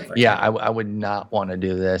this one. I would not want to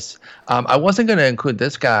do this. I wasn't going to include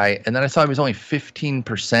this guy, and then I saw he was only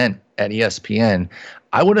 15% at ESPN.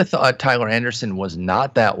 I would have thought Tyler Anderson was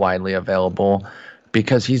not that widely available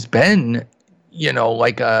because he's been,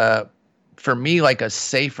 for me, like a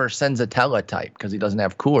safer Senzatella type because he doesn't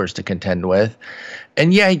have Coors to contend with.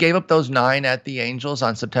 And yeah, he gave up those 9 at the Angels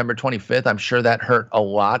on September 25th. I'm sure that hurt a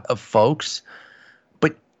lot of folks.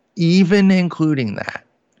 But even including that,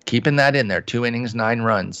 keeping that in there, 2 innings, 9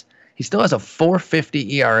 runs, he still has a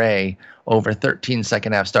 4.50 ERA over 13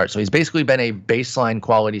 second half starts. So he's basically been a baseline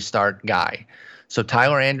quality start guy. So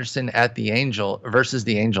Tyler Anderson at the versus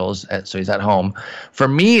the Angels, so he's at home, for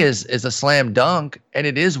me is a slam dunk, and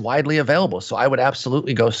it is widely available. So I would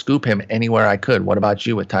absolutely go scoop him anywhere I could. What about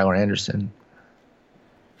you with Tyler Anderson?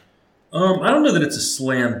 I don't know that it's a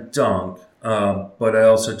slam dunk, but I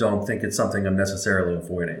also don't think it's something I'm necessarily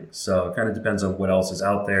avoiding. So it kind of depends on what else is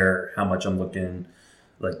out there, how much I'm looking.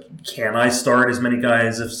 Can I start as many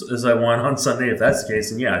guys as I want on Sunday? If that's the case,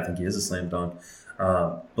 then yeah, I think he is a slam dunk.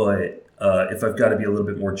 But if I've got to be a little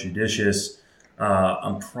bit more judicious,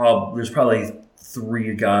 there's probably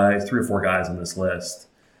 3 or 4 guys on this list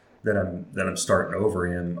that I'm starting over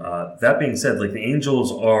him. That being said, the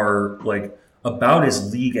Angels are about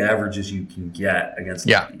as league average as you can get against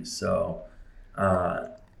lefties. So I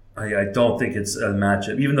don't think it's a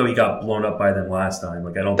matchup, even though he got blown up by them last time.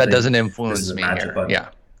 I don't. That doesn't influence me here.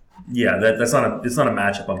 Yeah, it's not a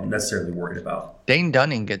matchup I'm necessarily worried about. Dane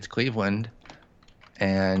Dunning gets Cleveland.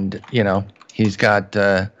 And, he's got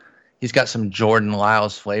some Jordan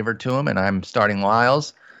Lyles flavor to him, and I'm starting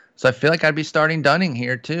Lyles. So I feel like I'd be starting Dunning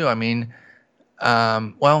here, too. I mean,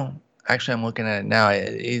 Actually, I'm looking at it now.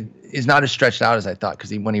 He's not as stretched out as I thought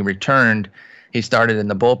because when he returned, he started in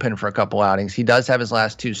the bullpen for a couple outings. He does have his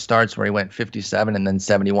last two starts where he went 57 and then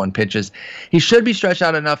 71 pitches. He should be stretched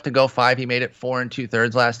out enough to go 5. He made it 4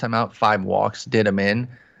 2/3 last time out. 5 walks did him in.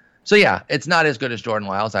 So yeah, it's not as good as Jordan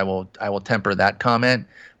Lyles. I will temper that comment,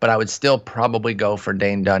 but I would still probably go for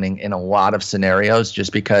Dane Dunning in a lot of scenarios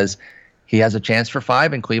just because he has a chance for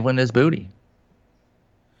 5 and Cleveland is booty.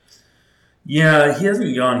 Yeah, he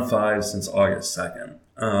hasn't gone 5 since August 2nd.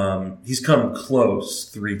 He's come close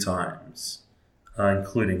 3 times,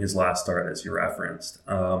 including his last start, as you referenced.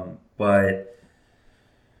 But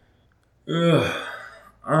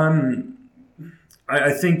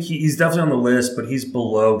I think he's definitely on the list, but he's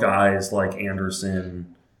below guys like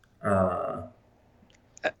Anderson and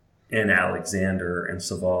Alexander and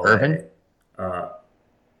Savale. Irvin? I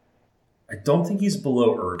don't think he's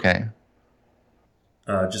below Irvin. Okay.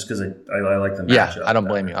 Just because I like the matchup. Yeah, I don't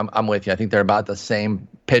blame you. I'm with you. I think they're about the same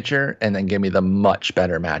pitcher, and then give me the much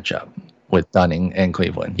better matchup with Dunning and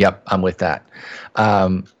Cleveland. Yep, I'm with that.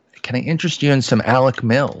 Can I interest you in some Alec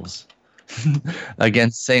Mills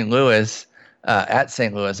against St. Louis, at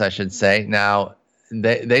St. Louis, I should say. Now,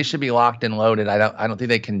 they should be locked and loaded. I don't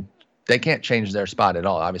think they can't change their spot at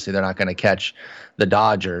all. Obviously, they're not going to catch the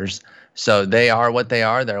Dodgers. So they are what they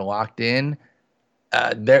are. They're locked in.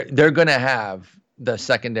 They're going to have the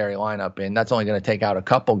secondary lineup in. That's only going to take out a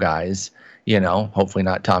couple guys, hopefully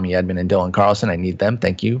not Tommy Edman and Dylan Carlson. I need them.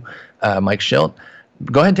 Thank you, Mike Schilt.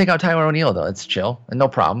 Go ahead and take out Tyler O'Neill, though. It's chill and no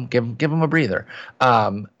problem. Give him a breather.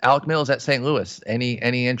 Alec Mills at St. Louis.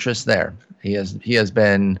 Any interest there? He's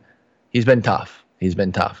been tough. He's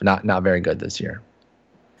been tough. Not very good this year.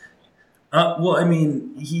 Well, I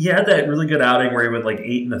mean, he had that really good outing where he went like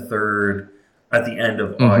 8 1/3 at the end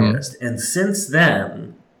of August, and since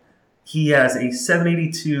then, he has a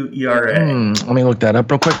 7.82 ERA. Let me look that up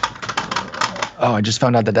real quick. Oh, I just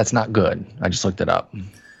found out that's not good. I just looked it up.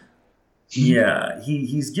 Yeah,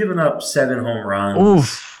 he's given up 7 home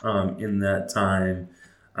runs in that time,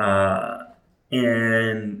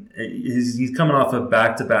 and he's coming off of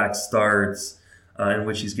back-to-back starts in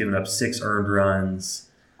which he's given up 6 earned runs.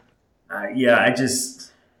 No.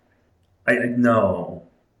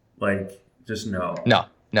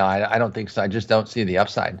 No, I don't think so. I just don't see the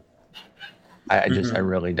upside. I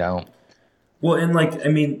really don't. Well, and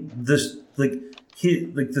the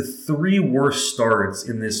 3 worst starts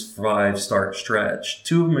in this 5-start stretch,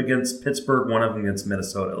 2 of them against Pittsburgh, 1 of them against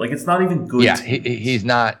Minnesota. It's not even good. Yeah, he's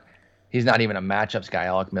not even a matchups guy.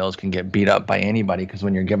 Alec Mills can get beat up by anybody because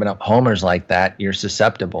when you're giving up homers like that, you're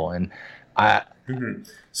susceptible. And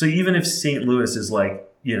So even if St. Louis is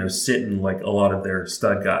sitting a lot of their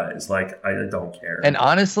stud guys, I don't care. And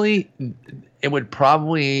honestly, it would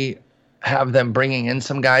probably have them bringing in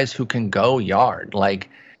some guys who can go yard. They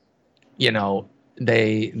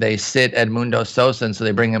sit Edmundo Sosa, and so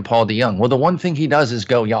they bring in Paul DeJong. Well, the one thing he does is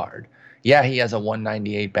go yard. Yeah, he has a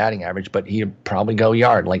 198 batting average, but he'd probably go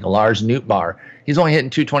yard. Like Lars Nootbaar, he's only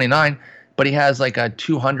hitting 229, but he has a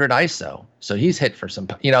 200 ISO. So he's hit for some,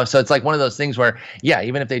 so it's one of those things where, yeah,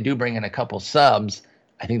 even if they do bring in a couple subs,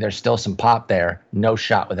 I think there's still some pop there. No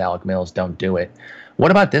shot with Alec Mills. Don't do it.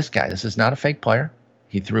 What about this guy? This is not a fake player.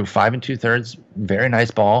 He threw 5 2/3, very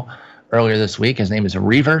nice ball earlier this week. His name is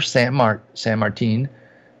Reiver Sanmartin,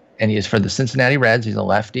 and he is for the Cincinnati Reds. He's a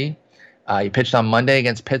lefty. He pitched on Monday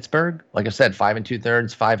against Pittsburgh. Like I said, 5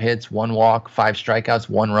 2/3, 5 hits, 1 walk, 5 strikeouts,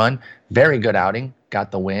 1 run. Very good outing. Got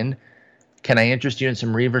the win. Can I interest you in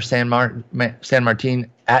some Reiver Sanmartin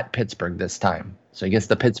at Pittsburgh this time? So he gets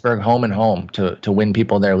the Pittsburgh home and home to win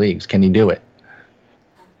people their leagues. Can you do it?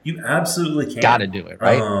 You absolutely can. Got to do it,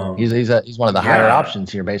 right? He's one of the higher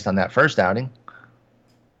options here based on that first outing.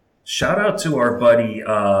 Shout out to our buddy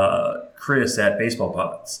Chris at Baseball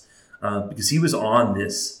Pods because he was on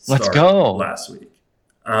this last week.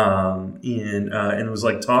 And was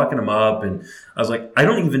talking him up, and I was like, I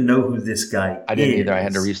don't even know who this guy is. I didn't either. I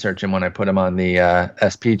had to research him when I put him on the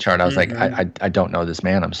SP chart. I was like, I don't know this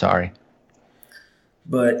man. I'm sorry.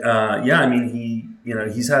 But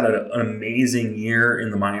he's had an amazing year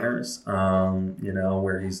in the minors.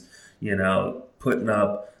 Where he's putting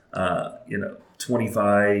up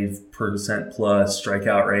 25% plus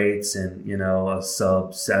strikeout rates and a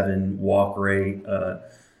sub-7 walk rate.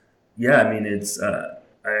 It's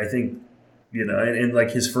I think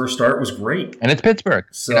and his first start was great. And it's Pittsburgh.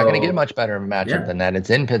 So, you're not going to get much better of a matchup than that. It's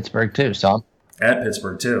in Pittsburgh too. So at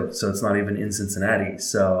Pittsburgh too, so it's not even in Cincinnati.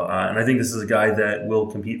 So, and I think this is a guy that will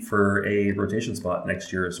compete for a rotation spot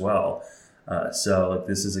next year as well. So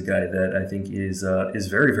this is a guy that I think is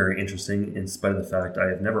very, very interesting, in spite of the fact I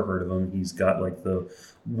have never heard of him. He's got the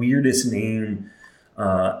weirdest name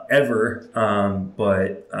ever.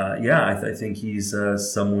 Yeah, I think he's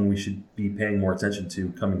someone we should be paying more attention to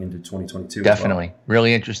coming into 2022. Definitely. As well.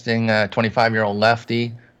 Really interesting 25-year-old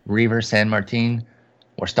lefty, Reaver San Martin.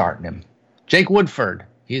 We're starting him. Jake Woodford.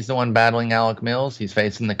 He's the one battling Alec Mills. He's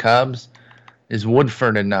facing the Cubs. Is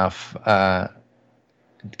Woodford enough?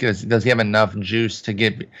 Does he have enough juice to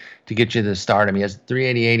get you to start him? He has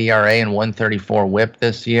 3.88 ERA and 1.34 WHIP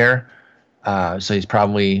this year. So he's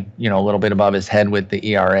probably, a little bit above his head with the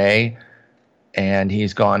ERA, and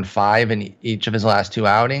he's gone 5 in each of his last 2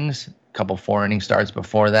 outings, a couple 4-inning starts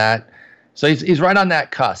before that. So he's right on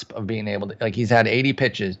that cusp of being able to, he's had 80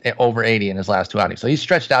 pitches, over 80 in his last 2 outings. So he's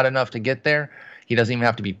stretched out enough to get there. He doesn't even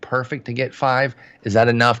have to be perfect to get 5. Is that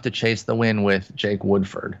enough to chase the win with Jake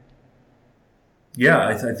Woodford? Yeah,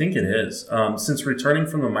 I think it is. Since returning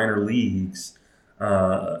from the minor leagues,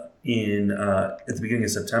 at the beginning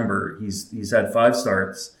of September, he's had 5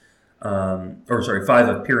 starts, 5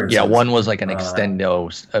 appearances. Yeah, one was like an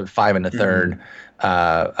extendo, 5 and a third,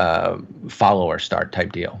 follower start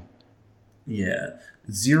type deal. Yeah,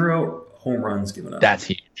 0 home runs given up. That's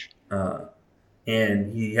huge.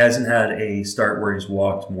 And he hasn't had a start where he's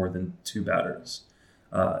walked more than 2 batters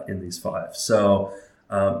in these 5. So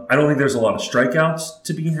I don't think there's a lot of strikeouts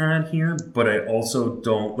to be had here, but I also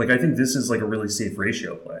don't I think this is a really safe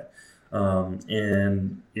ratio play.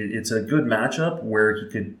 And it's a good matchup where he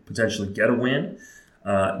could potentially get a win.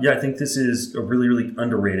 I think this is a really, really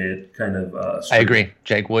underrated kind of I agree.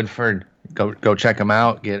 Jake Woodford, go check him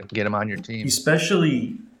out. Get him on your team.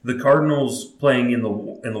 Especially the Cardinals playing in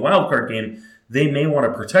the wild card game. They may want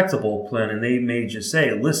to protect the bullpen, and they may just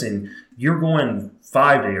say, "Listen, you're going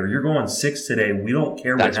 5 today, or you're going 6 today. We don't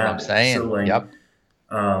care what happens." That's what I'm saying. So, yep.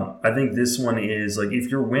 I think this one is if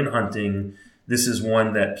you're win hunting, this is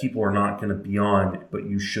one that people are not going to be on, but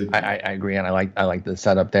you should. I agree, and I like the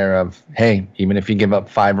setup there of, hey, even if you give up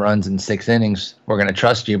 5 runs in 6 innings, we're going to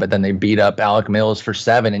trust you. But then they beat up Alec Mills for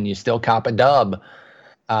 7, and you still cop a dub.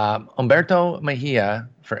 Humberto Mejia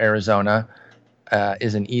for Arizona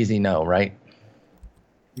is an easy no, right?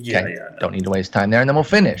 Yeah, okay. No. Don't need to waste time there. And then we'll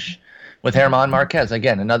finish with German Marquez.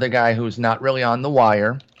 Again, another guy who's not really on the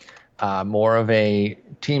wire, more of a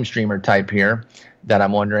team streamer type here that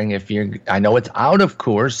I'm wondering if I know it's out of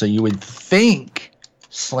Coors, so you would think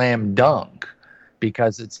slam dunk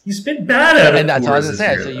because he's been bad at it. And that's what I was going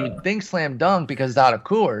to say. So you'd think slam dunk because it's out of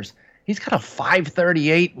Coors. He's got a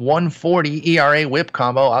 5.38, 1.40 ERA WHIP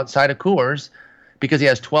combo outside of Coors, because he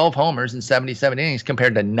has 12 homers in 77 innings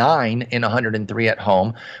compared to 9 in 103 at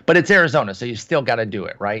home. But it's Arizona, so you still got to do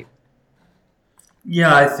it, right?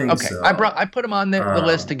 Yeah, I think so. I put him on the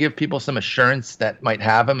list to give people some assurance that might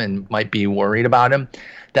have him and might be worried about him,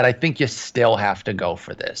 that I think you still have to go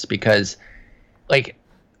for this because,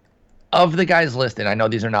 of the guys listed, I know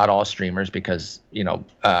these are not all streamers because,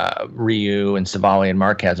 Ryu and Savali and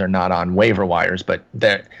Marquez are not on waiver wires, but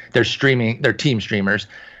they're team streamers.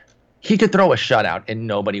 He could throw a shutout and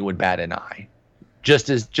nobody would bat an eye, just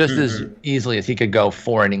as easily as he could go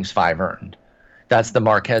 4 innings, 5 earned. That's the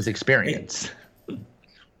Marquez experience.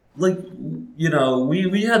 We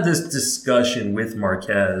had this discussion with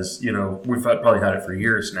Marquez. We've probably had it for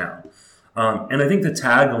years now, and I think the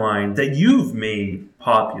tagline that you've made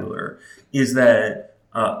popular is that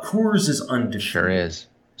Coors is undefeated. Sure is.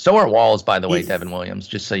 So are Walls, by the way, Devin Williams.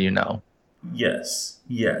 Just so you know. Yes.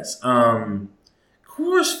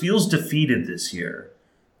 Coors feels defeated this year,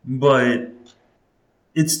 but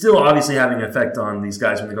it's still obviously having an effect on these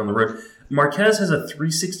guys when they go on the road. Marquez has a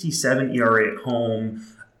 3.67 ERA at home.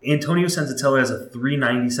 Antonio Senzatella has a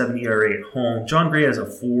 3.97 ERA at home. John Gray has a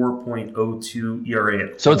 4.02 ERA at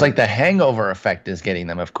home. So it's like the hangover effect is getting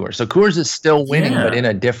them, of course. So Coors is still winning, but in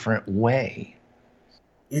a different way.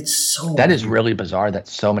 It's so that is really bizarre that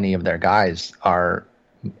so many of their guys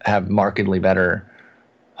have markedly better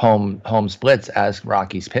home splits as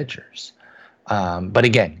Rockies pitchers. But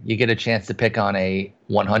again, you get a chance to pick on a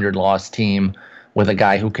 100-loss team with a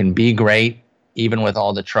guy who can be great, even with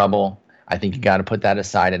all the trouble. I think you got to put that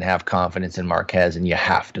aside and have confidence in Marquez, and you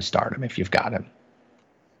have to start him if you've got him.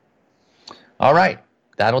 All right,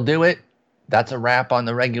 that'll do it. That's a wrap on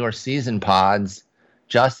the regular season pods.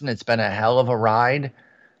 Justin, it's been a hell of a ride.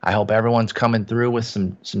 I hope everyone's coming through with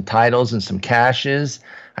some titles and some cashes.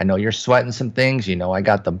 I know you're sweating some things. I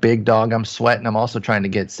got the big dog I'm sweating. I'm also trying to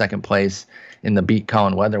get second place in the Beat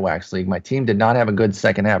Colin Weatherwax League. My team did not have a good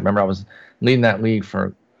second half. Remember, I was leading that league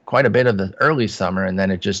for quite a bit of the early summer, and then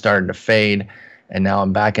it just started to fade. And now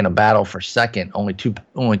I'm back in a battle for second. Only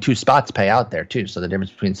two spots pay out there too. So the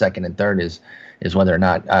difference between second and third is whether or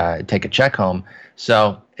not take a check home.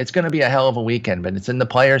 So it's going to be a hell of a weekend, but it's in the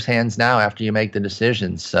players' hands now after you make the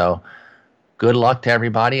decisions. So good luck to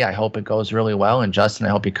everybody. I hope it goes really well. And Justin, I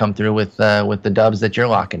hope you come through with the dubs that you're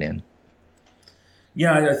locking in.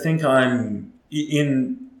 Yeah, I think I'm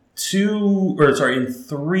in three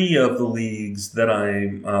of the leagues that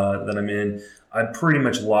I'm in. I'm pretty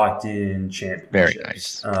much locked in championships. Very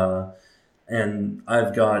nice. And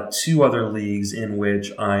I've got 2 other leagues in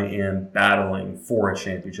which I am battling for a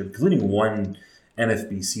championship, including one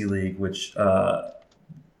NFBC league, which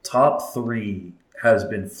top 3 has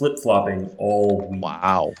been flip-flopping all week.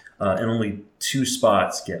 Wow. And only 2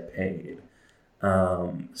 spots get paid.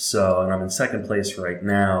 And I'm in second place right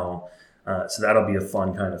now. So that'll be a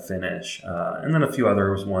fun kind of finish. And then a few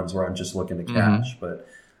other ones where I'm just looking to cash. But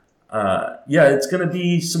it's going to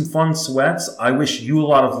be some fun sweats. I wish you a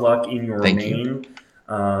lot of luck in your main.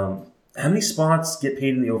 How many spots get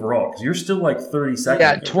paid in the overall? Because you're still like 32nd.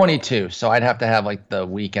 Yeah, 22. So I'd have to have like the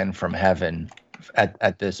weekend from heaven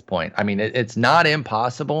at this point. I mean, it's not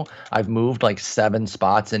impossible. I've moved like 7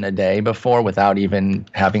 spots in a day before without even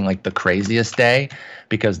having like the craziest day,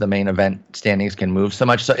 because the main event standings can move so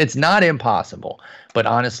much. So it's not impossible. But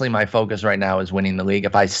honestly, my focus right now is winning the league.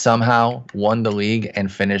 If I somehow won the league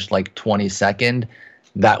and finished like 22nd,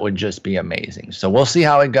 that would just be amazing. So we'll see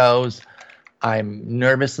how it goes. I'm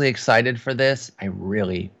nervously excited for this. I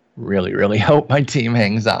really hope my team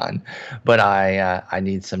hangs on, but I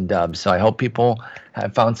need some dubs. So I hope people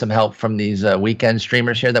have found some help from these weekend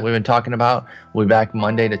streamers here that we've been talking about. We'll be back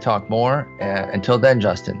Monday to talk more. Until then,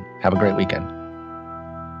 Justin, have a great weekend.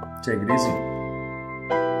 Take it easy.